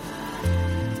find her.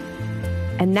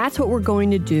 And that's what we're going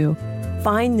to do.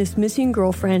 Find this missing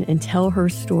girlfriend and tell her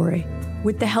story.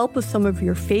 With the help of some of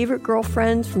your favorite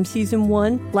girlfriends from season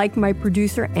 1, like my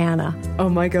producer, Anna. Oh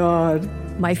my God.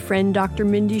 My friend, Dr.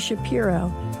 Mindy Shapiro.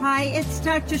 Hi, it's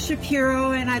Dr.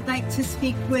 Shapiro, and I'd like to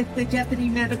speak with the deputy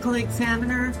medical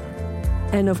examiner.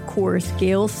 And of course,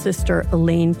 Gail's sister,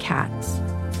 Elaine Katz.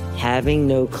 Having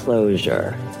no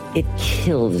closure, it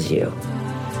kills you.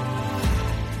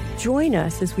 Join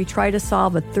us as we try to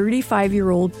solve a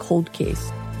 35-year-old cold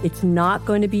case. It's not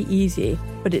going to be easy,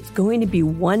 but it's going to be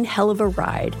one hell of a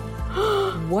ride.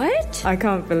 What? I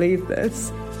can't believe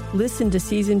this. Listen to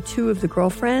season 2 of The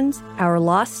Girlfriends, Our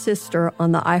Lost Sister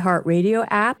on the iHeartRadio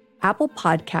app, Apple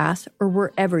Podcasts, or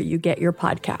wherever you get your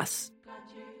podcasts.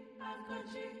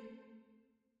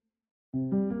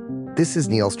 This is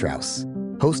Neil Strauss,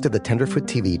 host of the Tenderfoot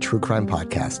TV true crime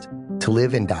podcast, To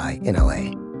Live and Die in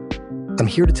LA. I'm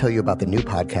here to tell you about the new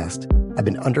podcast I've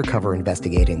been undercover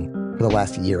investigating for the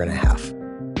last year and a half.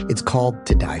 It's called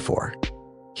To Die For.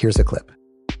 Here's a clip.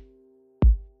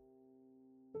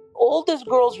 All these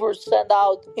girls were sent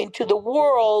out into the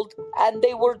world and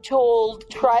they were told,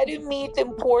 try to meet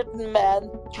important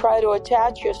men, try to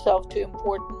attach yourself to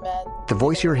important men. The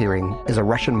voice you're hearing is a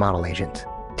Russian model agent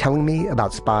telling me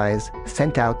about spies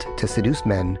sent out to seduce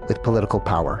men with political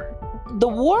power. The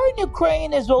war in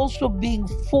Ukraine is also being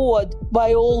fought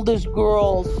by all these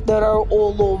girls that are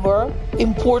all over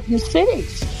important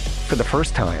cities. For the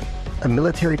first time, a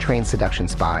military-trained seduction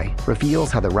spy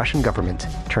reveals how the Russian government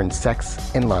turned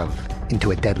sex and love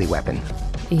into a deadly weapon.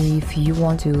 If you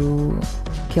want to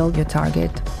kill your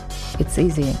target, it's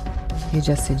easy. You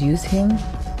just seduce him,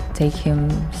 take him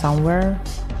somewhere,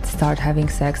 start having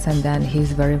sex, and then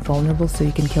he's very vulnerable, so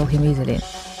you can kill him easily.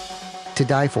 To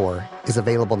Die For is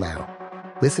available now.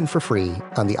 Listen for free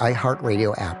on the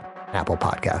iHeartRadio app, Apple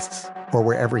Podcasts, or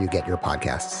wherever you get your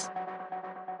podcasts.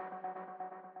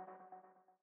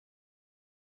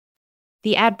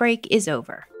 The ad break is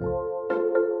over.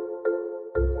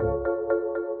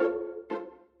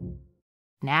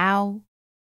 Now,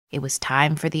 it was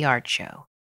time for the art show.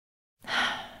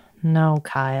 No,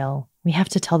 Kyle. We have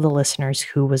to tell the listeners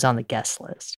who was on the guest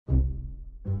list.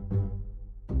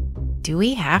 Do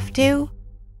we have to?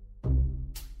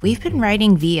 We've been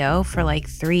writing VO for like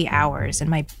 3 hours and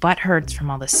my butt hurts from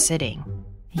all the sitting.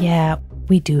 Yeah,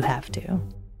 we do have to.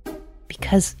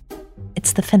 Because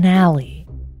it's the finale.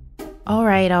 All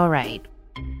right.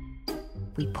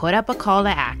 We put up a call to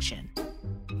action.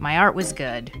 My art was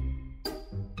good.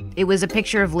 It was a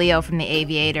picture of Leo from The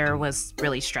Aviator, was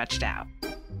really stretched out.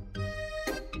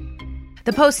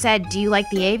 The post said, do you like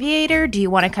The Aviator? Do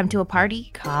you want to come to a party?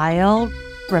 Kyle,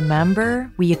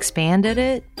 remember? We expanded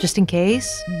it, just in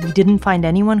case. We didn't find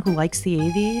anyone who likes The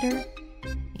Aviator.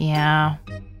 Yeah.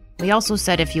 We also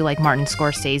said if you like Martin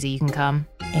Scorsese, you can come.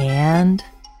 And?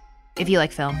 If you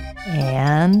like film.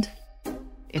 And?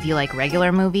 If you like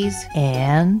regular movies.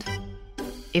 And?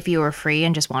 If you were free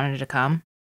and just wanted to come.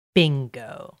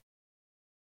 Bingo.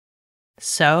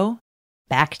 So,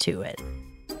 back to it.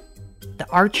 The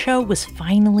art show was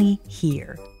finally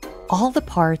here. All the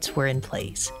parts were in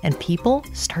place, and people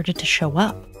started to show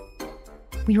up.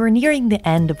 We were nearing the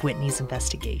end of Whitney's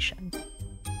investigation.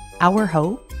 Our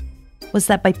hope was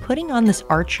that by putting on this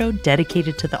art show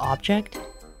dedicated to the object,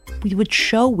 we would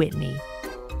show Whitney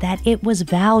that it was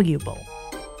valuable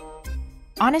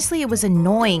Honestly, it was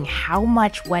annoying how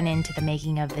much went into the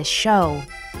making of this show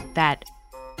that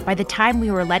by the time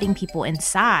we were letting people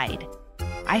inside,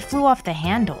 I flew off the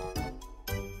handle.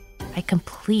 I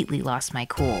completely lost my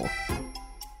cool.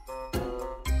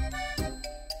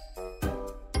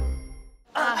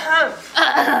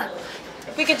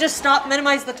 If we could just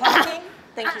minimize the talking.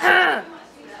 Thank you so much.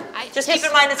 Just keep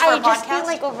in mind it's for a podcast. I just feel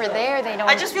like over there they don't.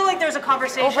 I just feel like there's a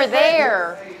conversation. Over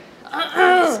there.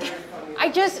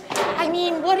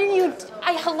 What are you?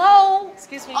 Hello?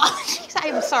 Excuse me. Oh, geez,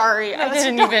 I'm sorry. No, I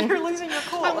didn't even. You're losing your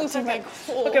cool. I'm losing my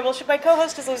cool. Okay, well, my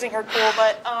co-host is losing her cool,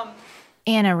 but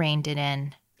Anna reined it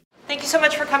in. Thank you so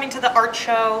much for coming to the art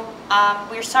show.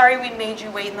 We're sorry we made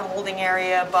you wait in the holding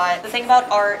area, but the thing about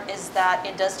art is that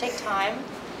it does take time.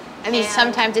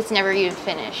 Sometimes it's never even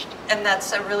finished. And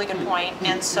that's a really good point.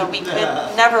 And so we could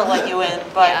never let you in,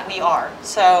 but we are.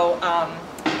 So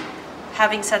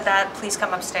having said that, please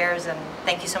come upstairs, and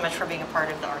thank you so much for being a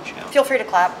part of the art show. Feel free to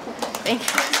clap. Thank you.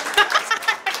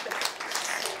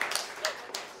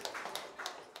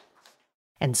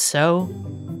 And so,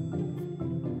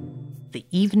 the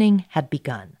evening had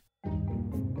begun.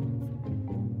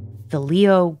 The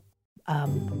Leo,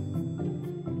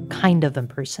 kind of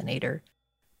impersonator,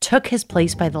 took his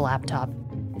place by the laptop,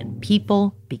 and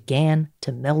people began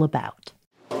to mill about.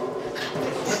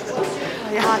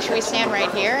 Should we stand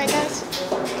right here, I guess?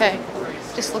 Okay.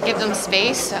 Just give them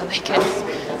space so they can...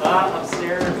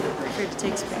 Upstairs. Free to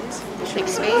take space. Take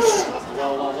space.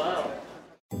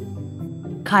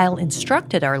 Kyle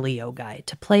instructed our Leo guy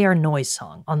to play our noise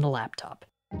song on the laptop.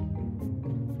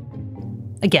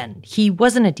 Again, he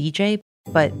wasn't a DJ,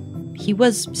 but he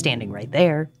was standing right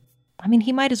there. I mean,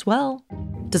 he might as well.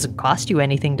 Doesn't cost you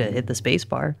anything to hit the space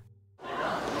bar.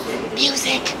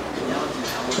 Music.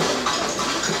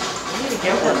 So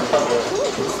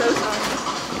sorry.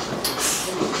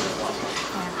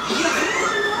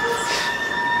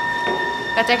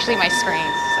 That's actually my screen,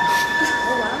 so.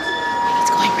 Oh, wow. It's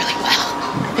going really well.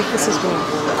 I think this is going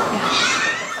really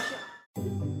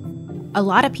well. A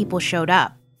lot of people showed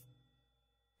up.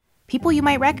 People you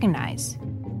might recognize.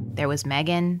 There was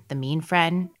Megan, the mean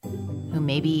friend, who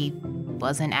maybe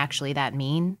wasn't actually that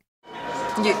mean.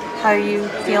 How are you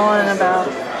feeling about...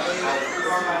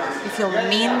 You feel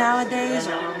mean nowadays?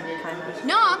 Or kind of...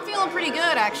 No, I'm feeling pretty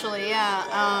good, actually, yeah.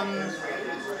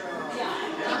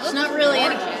 It's not really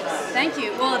any... Thank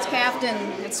you. Well, it's Captain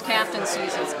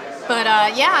season. But,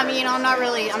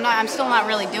 I'm still not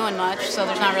really doing much, so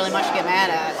there's not really much to get mad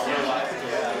at.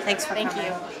 Thanks for coming.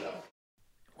 You.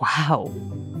 Wow.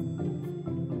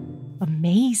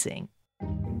 Amazing.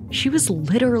 She was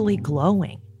literally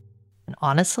glowing. And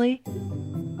honestly,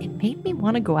 it made me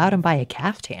want to go out and buy a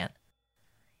caftan.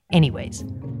 Anyways,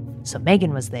 so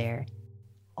Megan was there.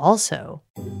 Also,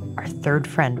 our third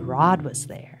friend Rod was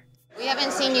there. We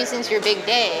haven't seen you since your big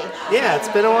day. Yeah, it's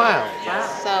been a while.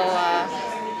 So,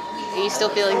 are you still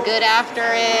feeling good after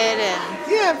it?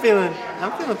 And yeah,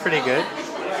 I'm feeling pretty good.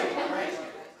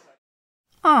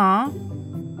 Aw.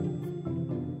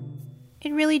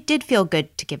 It really did feel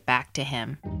good to get back to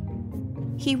him.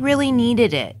 He really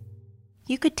needed it.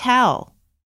 You could tell.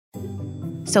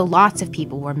 So lots of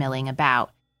people were milling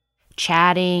about,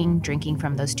 chatting, drinking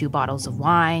from those 2 bottles of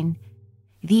wine.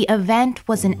 The event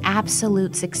was an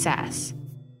absolute success.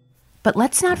 But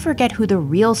let's not forget who the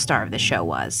real star of the show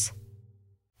was.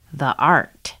 The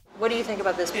art. What do you think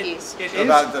about this piece? It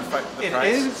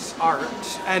is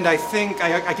art, and I think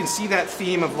I can see that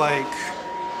theme of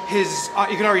his.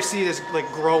 You can already see this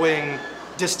growing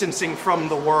distancing from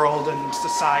the world and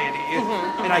society,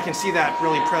 and I can see that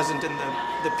really present in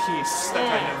the piece. That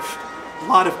kind of a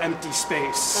lot of empty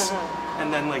space,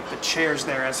 and then the chairs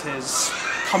there as his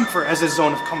comfort, as his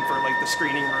zone of comfort, the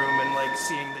screening room and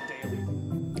seeing the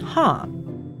daily. Huh.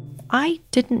 I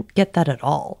didn't get that at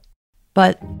all.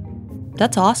 But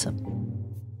that's awesome.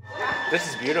 This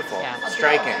is beautiful. Yeah.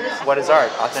 Striking. What is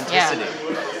art? Authenticity.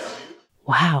 Yeah.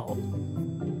 Wow.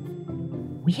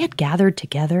 We had gathered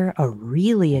together a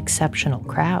really exceptional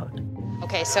crowd.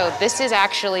 Okay, so this is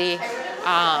actually,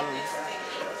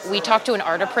 we talked to an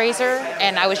art appraiser,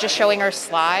 and I was just showing her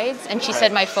slides, and she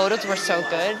said my photos were so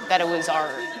good that it was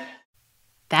art.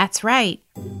 That's right.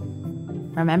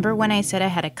 Remember when I said I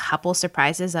had a couple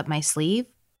surprises up my sleeve?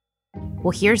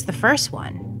 Well, here's the first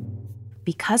one.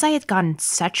 Because I had gotten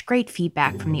such great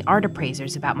feedback from the art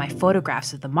appraisers about my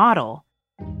photographs of the model,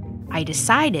 I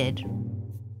decided,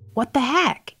 what the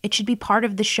heck? It should be part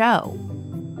of the show.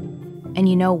 And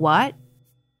you know what?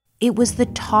 It was the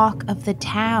talk of the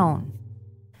town.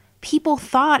 People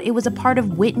thought it was a part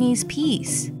of Whitney's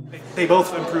piece. They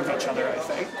both improve each other, I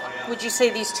think. Would you say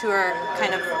these two are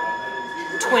kind of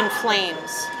twin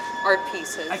flames? art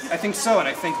pieces. I think so, and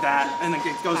I think that, and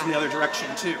it goes in the other direction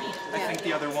too. I think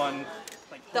the other one,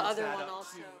 the other one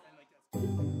also.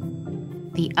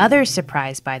 The other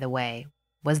surprise, by the way,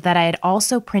 was that I had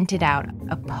also printed out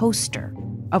a poster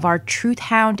of our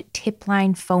Truthhound tip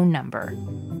line phone number.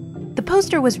 The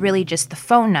poster was really just the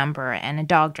phone number and a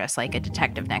dog dressed like a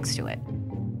detective next to it.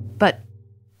 But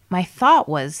my thought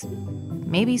was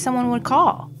maybe someone would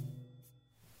call.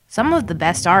 Some of the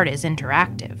best art is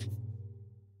interactive.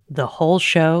 The whole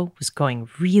show was going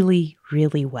really,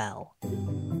 really well.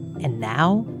 And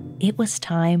now it was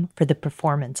time for the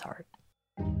performance art.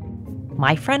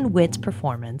 My friend Whit's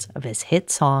performance of his hit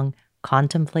song,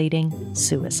 Contemplating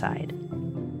Suicide.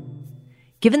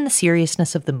 Given the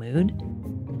seriousness of the mood,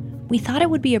 we thought it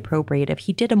would be appropriate if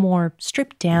he did a more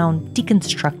stripped-down,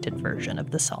 deconstructed version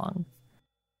of the song.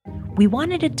 We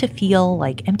wanted it to feel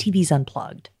like MTV's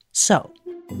Unplugged, so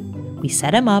we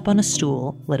set him up on a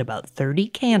stool, lit about 30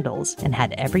 candles, and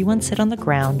had everyone sit on the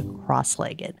ground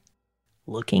cross-legged,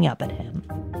 looking up at him.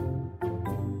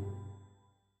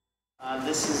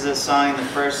 This is a song, the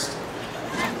first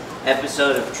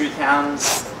episode of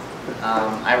Truthhounds.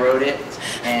 I wrote it,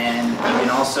 and you can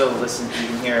also you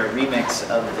can hear a remix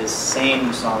of this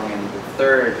same song in the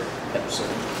third episode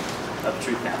of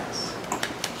Truthhounds.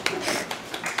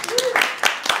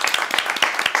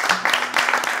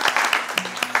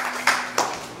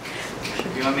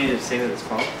 Do you want me to say what it's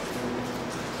called?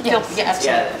 Yes.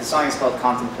 Yeah, the song is called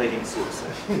Contemplating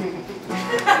Suicide.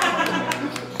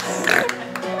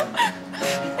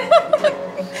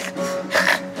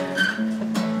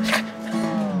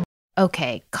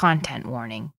 Okay, content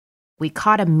warning. We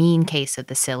caught a mean case of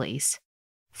the sillies.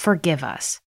 Forgive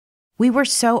us. We were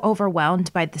so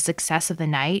overwhelmed by the success of the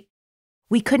night,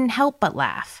 we couldn't help but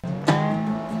laugh.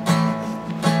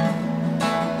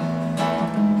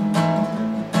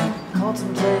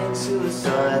 Contemplating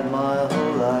suicide my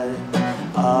whole life.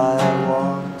 I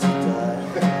want to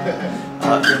die.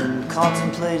 I've been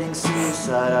contemplating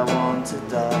suicide. I want to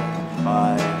die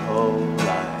my whole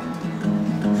life.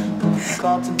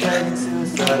 Contemplating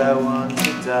suicide. I want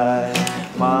to die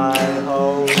my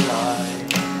whole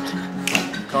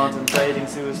life. Contemplating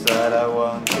suicide. I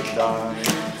want to die.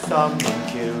 Someone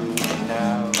kill me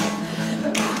now.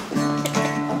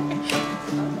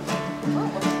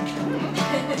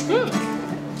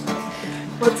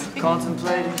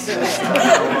 Contemplating suicide,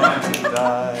 I want to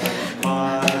die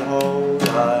my whole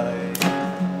life.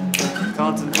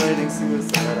 Contemplating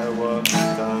suicide, I want to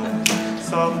die.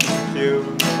 Someone kill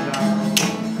me now.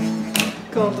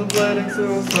 Contemplating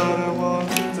suicide, I want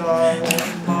to die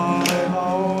my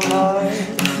whole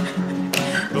life.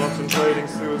 Contemplating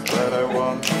suicide, I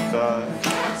want to die.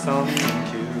 Someone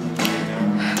kill me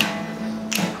now.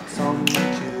 Someone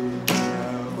kill me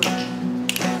now.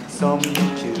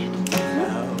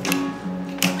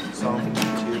 Someone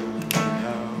kill me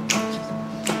now.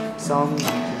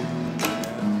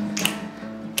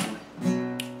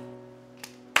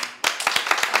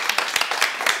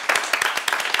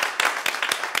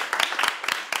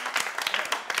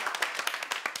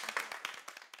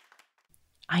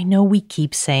 I know we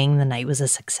keep saying the night was a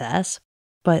success,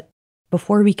 but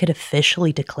before we could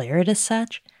officially declare it as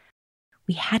such,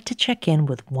 we had to check in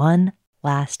with one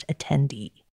last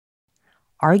attendee.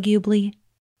 Arguably,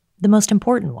 the most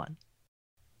important one,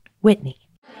 Whitney.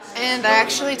 And I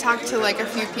actually talked to a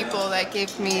few people that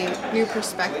gave me new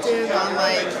perspective on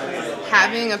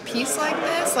having a piece like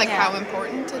this, how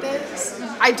important it is.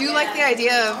 I do like the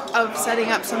idea of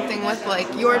setting up something with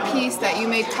your piece that you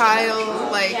made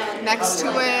Kyle next to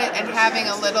it and having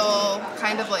a little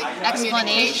kind of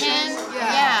explanation.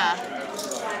 Yeah,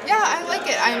 I like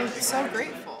it. I'm so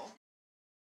grateful.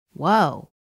 Whoa.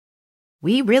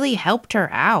 We really helped her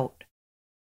out.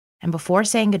 And before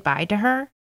saying goodbye to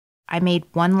her, I made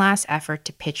one last effort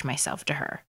to pitch myself to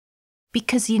her.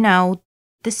 Because,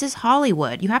 this is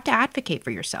Hollywood. You have to advocate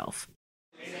for yourself.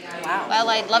 Wow. Well,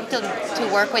 I'd love to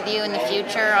work with you in the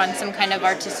future on some kind of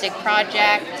artistic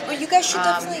project. Well, you guys should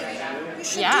definitely do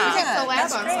that. Collab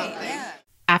That's on great. something. Yeah.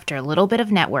 After a little bit of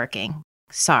networking,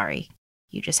 sorry,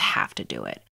 you just have to do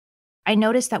it. I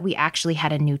noticed that we actually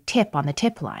had a new tip on the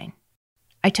tip line.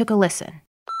 I took a listen.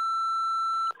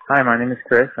 Hi, my name is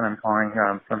Chris, and I'm calling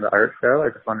from the art show. I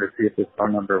just wanted to see if this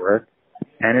phone number works.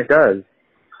 And it does.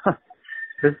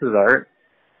 This is art.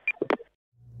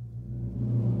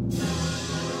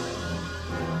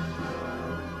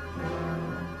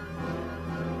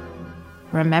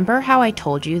 Remember how I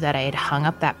told you that I had hung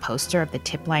up that poster of the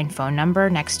tip line phone number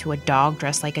next to a dog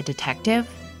dressed like a detective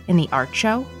in the art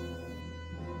show?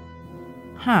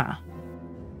 Huh.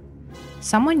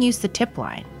 Someone used the tip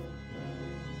line.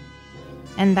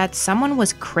 and that someone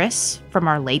was Chris from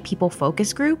our Lay People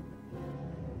focus group?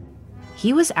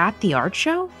 He was at the art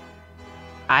show?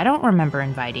 I don't remember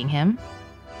inviting him.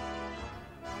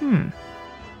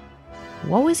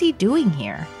 What was he doing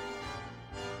here?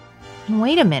 And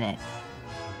wait a minute.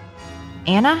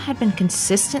 Anna had been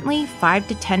consistently 5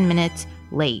 to 10 minutes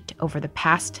late over the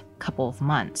past couple of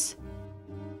months.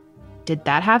 Did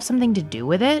that have something to do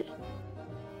with it?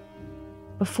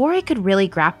 Before I could really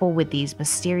grapple with these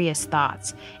mysterious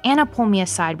thoughts, Anna pulled me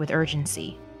aside with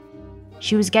urgency.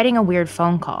 She was getting a weird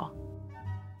phone call.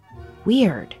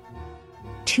 Weird.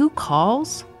 2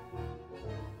 calls?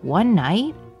 One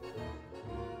night?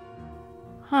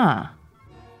 Huh.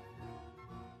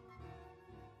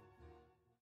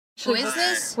 Who is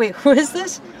this? Wait, who is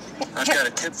this? I've got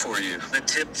a tip for you. A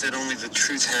tip that only the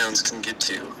truth hounds can get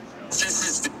to. This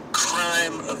is the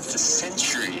crime of the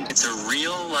century. It's a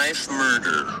real-life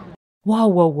murder.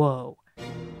 Whoa.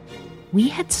 We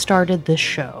had started this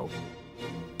show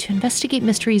to investigate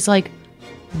mysteries like,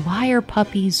 why are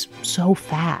puppies so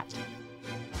fat?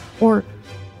 Or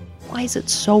why is it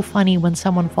so funny when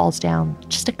someone falls down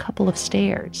just a couple of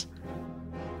stairs?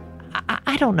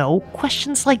 I don't know,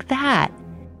 questions like that.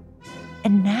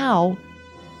 And now,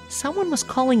 someone was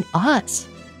calling us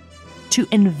to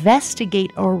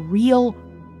investigate a real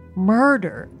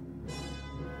murder.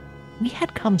 We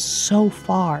had come so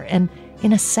far, and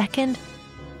in a second,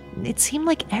 it seemed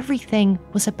like everything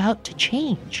was about to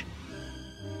change.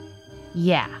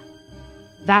 Yeah,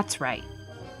 that's right.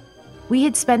 We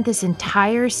had spent this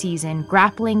entire season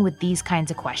grappling with these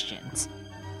kinds of questions.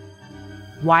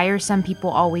 Why are some people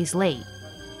always late?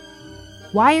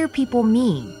 Why are people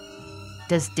mean?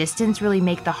 Does distance really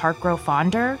make the heart grow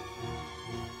fonder?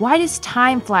 Why does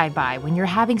time fly by when you're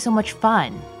having so much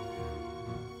fun?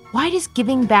 Why does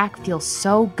giving back feel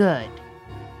so good?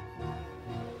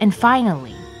 And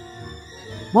finally,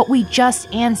 what we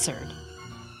just answered.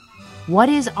 What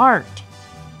is art?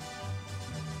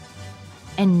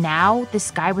 And now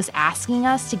this guy was asking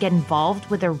us to get involved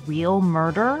with a real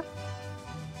murder?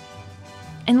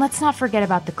 And let's not forget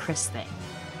about the Chris thing.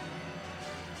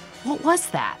 What was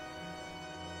that?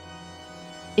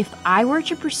 If I were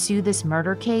to pursue this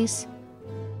murder case,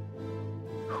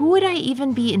 who would I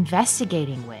even be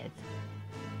investigating with?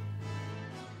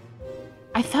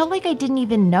 I felt like I didn't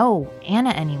even know Anna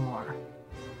anymore.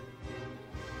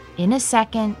 In a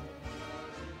second,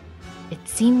 it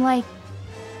seemed like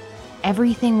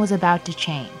everything was about to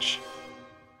change.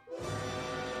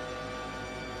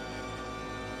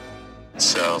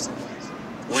 So,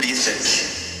 what do you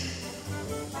think?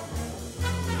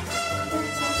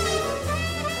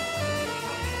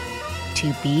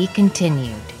 To be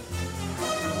continued.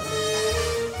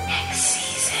 Next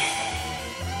season.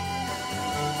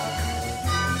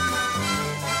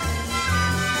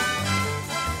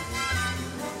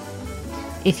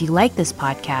 If you like this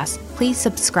podcast, please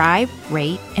subscribe,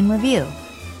 rate, and review.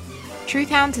 Truth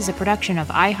Hounds is a production of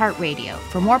iHeartRadio.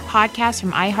 For more podcasts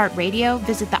from iHeartRadio,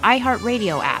 visit the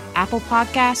iHeartRadio app, Apple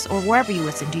Podcasts, or wherever you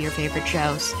listen to your favorite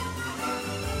shows.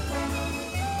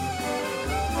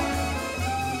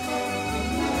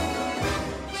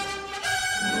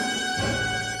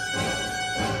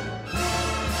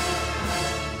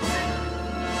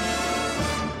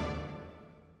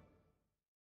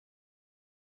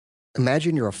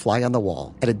 Imagine you're a fly on the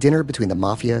wall at a dinner between the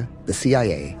mafia, the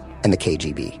CIA, and the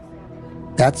KGB.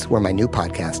 That's where my new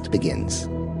podcast begins.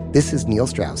 This is Neil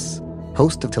Strauss,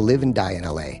 host of To Live and Die in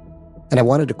LA, and I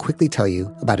wanted to quickly tell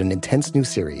you about an intense new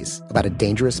series about a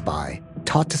dangerous spy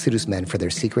taught to seduce men for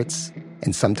their secrets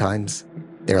and sometimes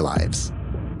their lives.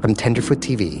 From Tenderfoot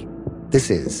TV, this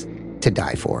is To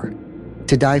Die For.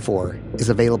 To Die For is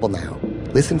available now.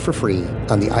 Listen for free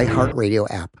on the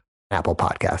iHeartRadio app, Apple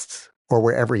Podcasts, or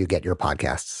wherever you get your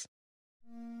podcasts.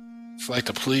 It's like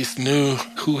the police knew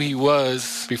who he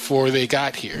was before they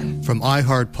got here. From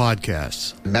iHeart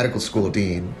Podcasts. The medical school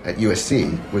dean at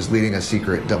USC was leading a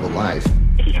secret double life.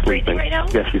 He's breathing right now?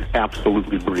 Yes, he's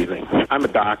absolutely breathing. I'm a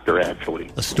doctor, actually.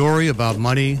 A story about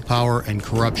money, power, and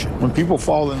corruption. When people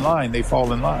fall in line, they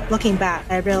fall in line. Looking back,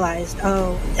 I realized,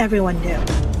 everyone knew.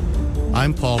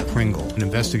 I'm Paul Pringle, an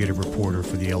investigative reporter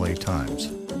for the LA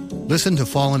Times. Listen to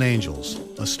Fallen Angels,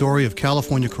 a story of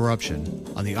California corruption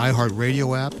on the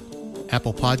iHeartRadio app,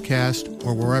 Apple Podcast,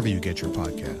 or wherever you get your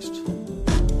podcasts.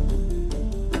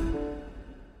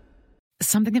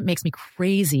 Something that makes me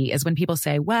crazy is when people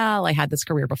say, well, I had this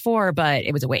career before, but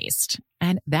it was a waste.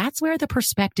 And that's where the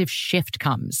perspective shift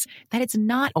comes, that it's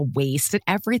not a waste, that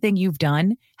everything you've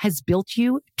done has built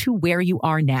you to where you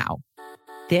are now.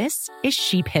 This is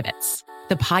She Pivots,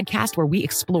 the podcast where we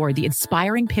explore the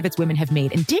inspiring pivots women have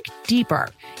made and dig deeper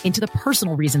into the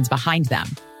personal reasons behind them.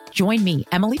 Join me,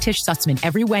 Emily Tish Sussman,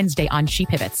 every Wednesday on She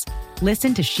Pivots.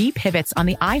 Listen to She Pivots on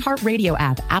the iHeartRadio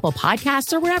app, Apple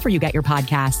Podcasts, or wherever you get your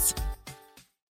podcasts.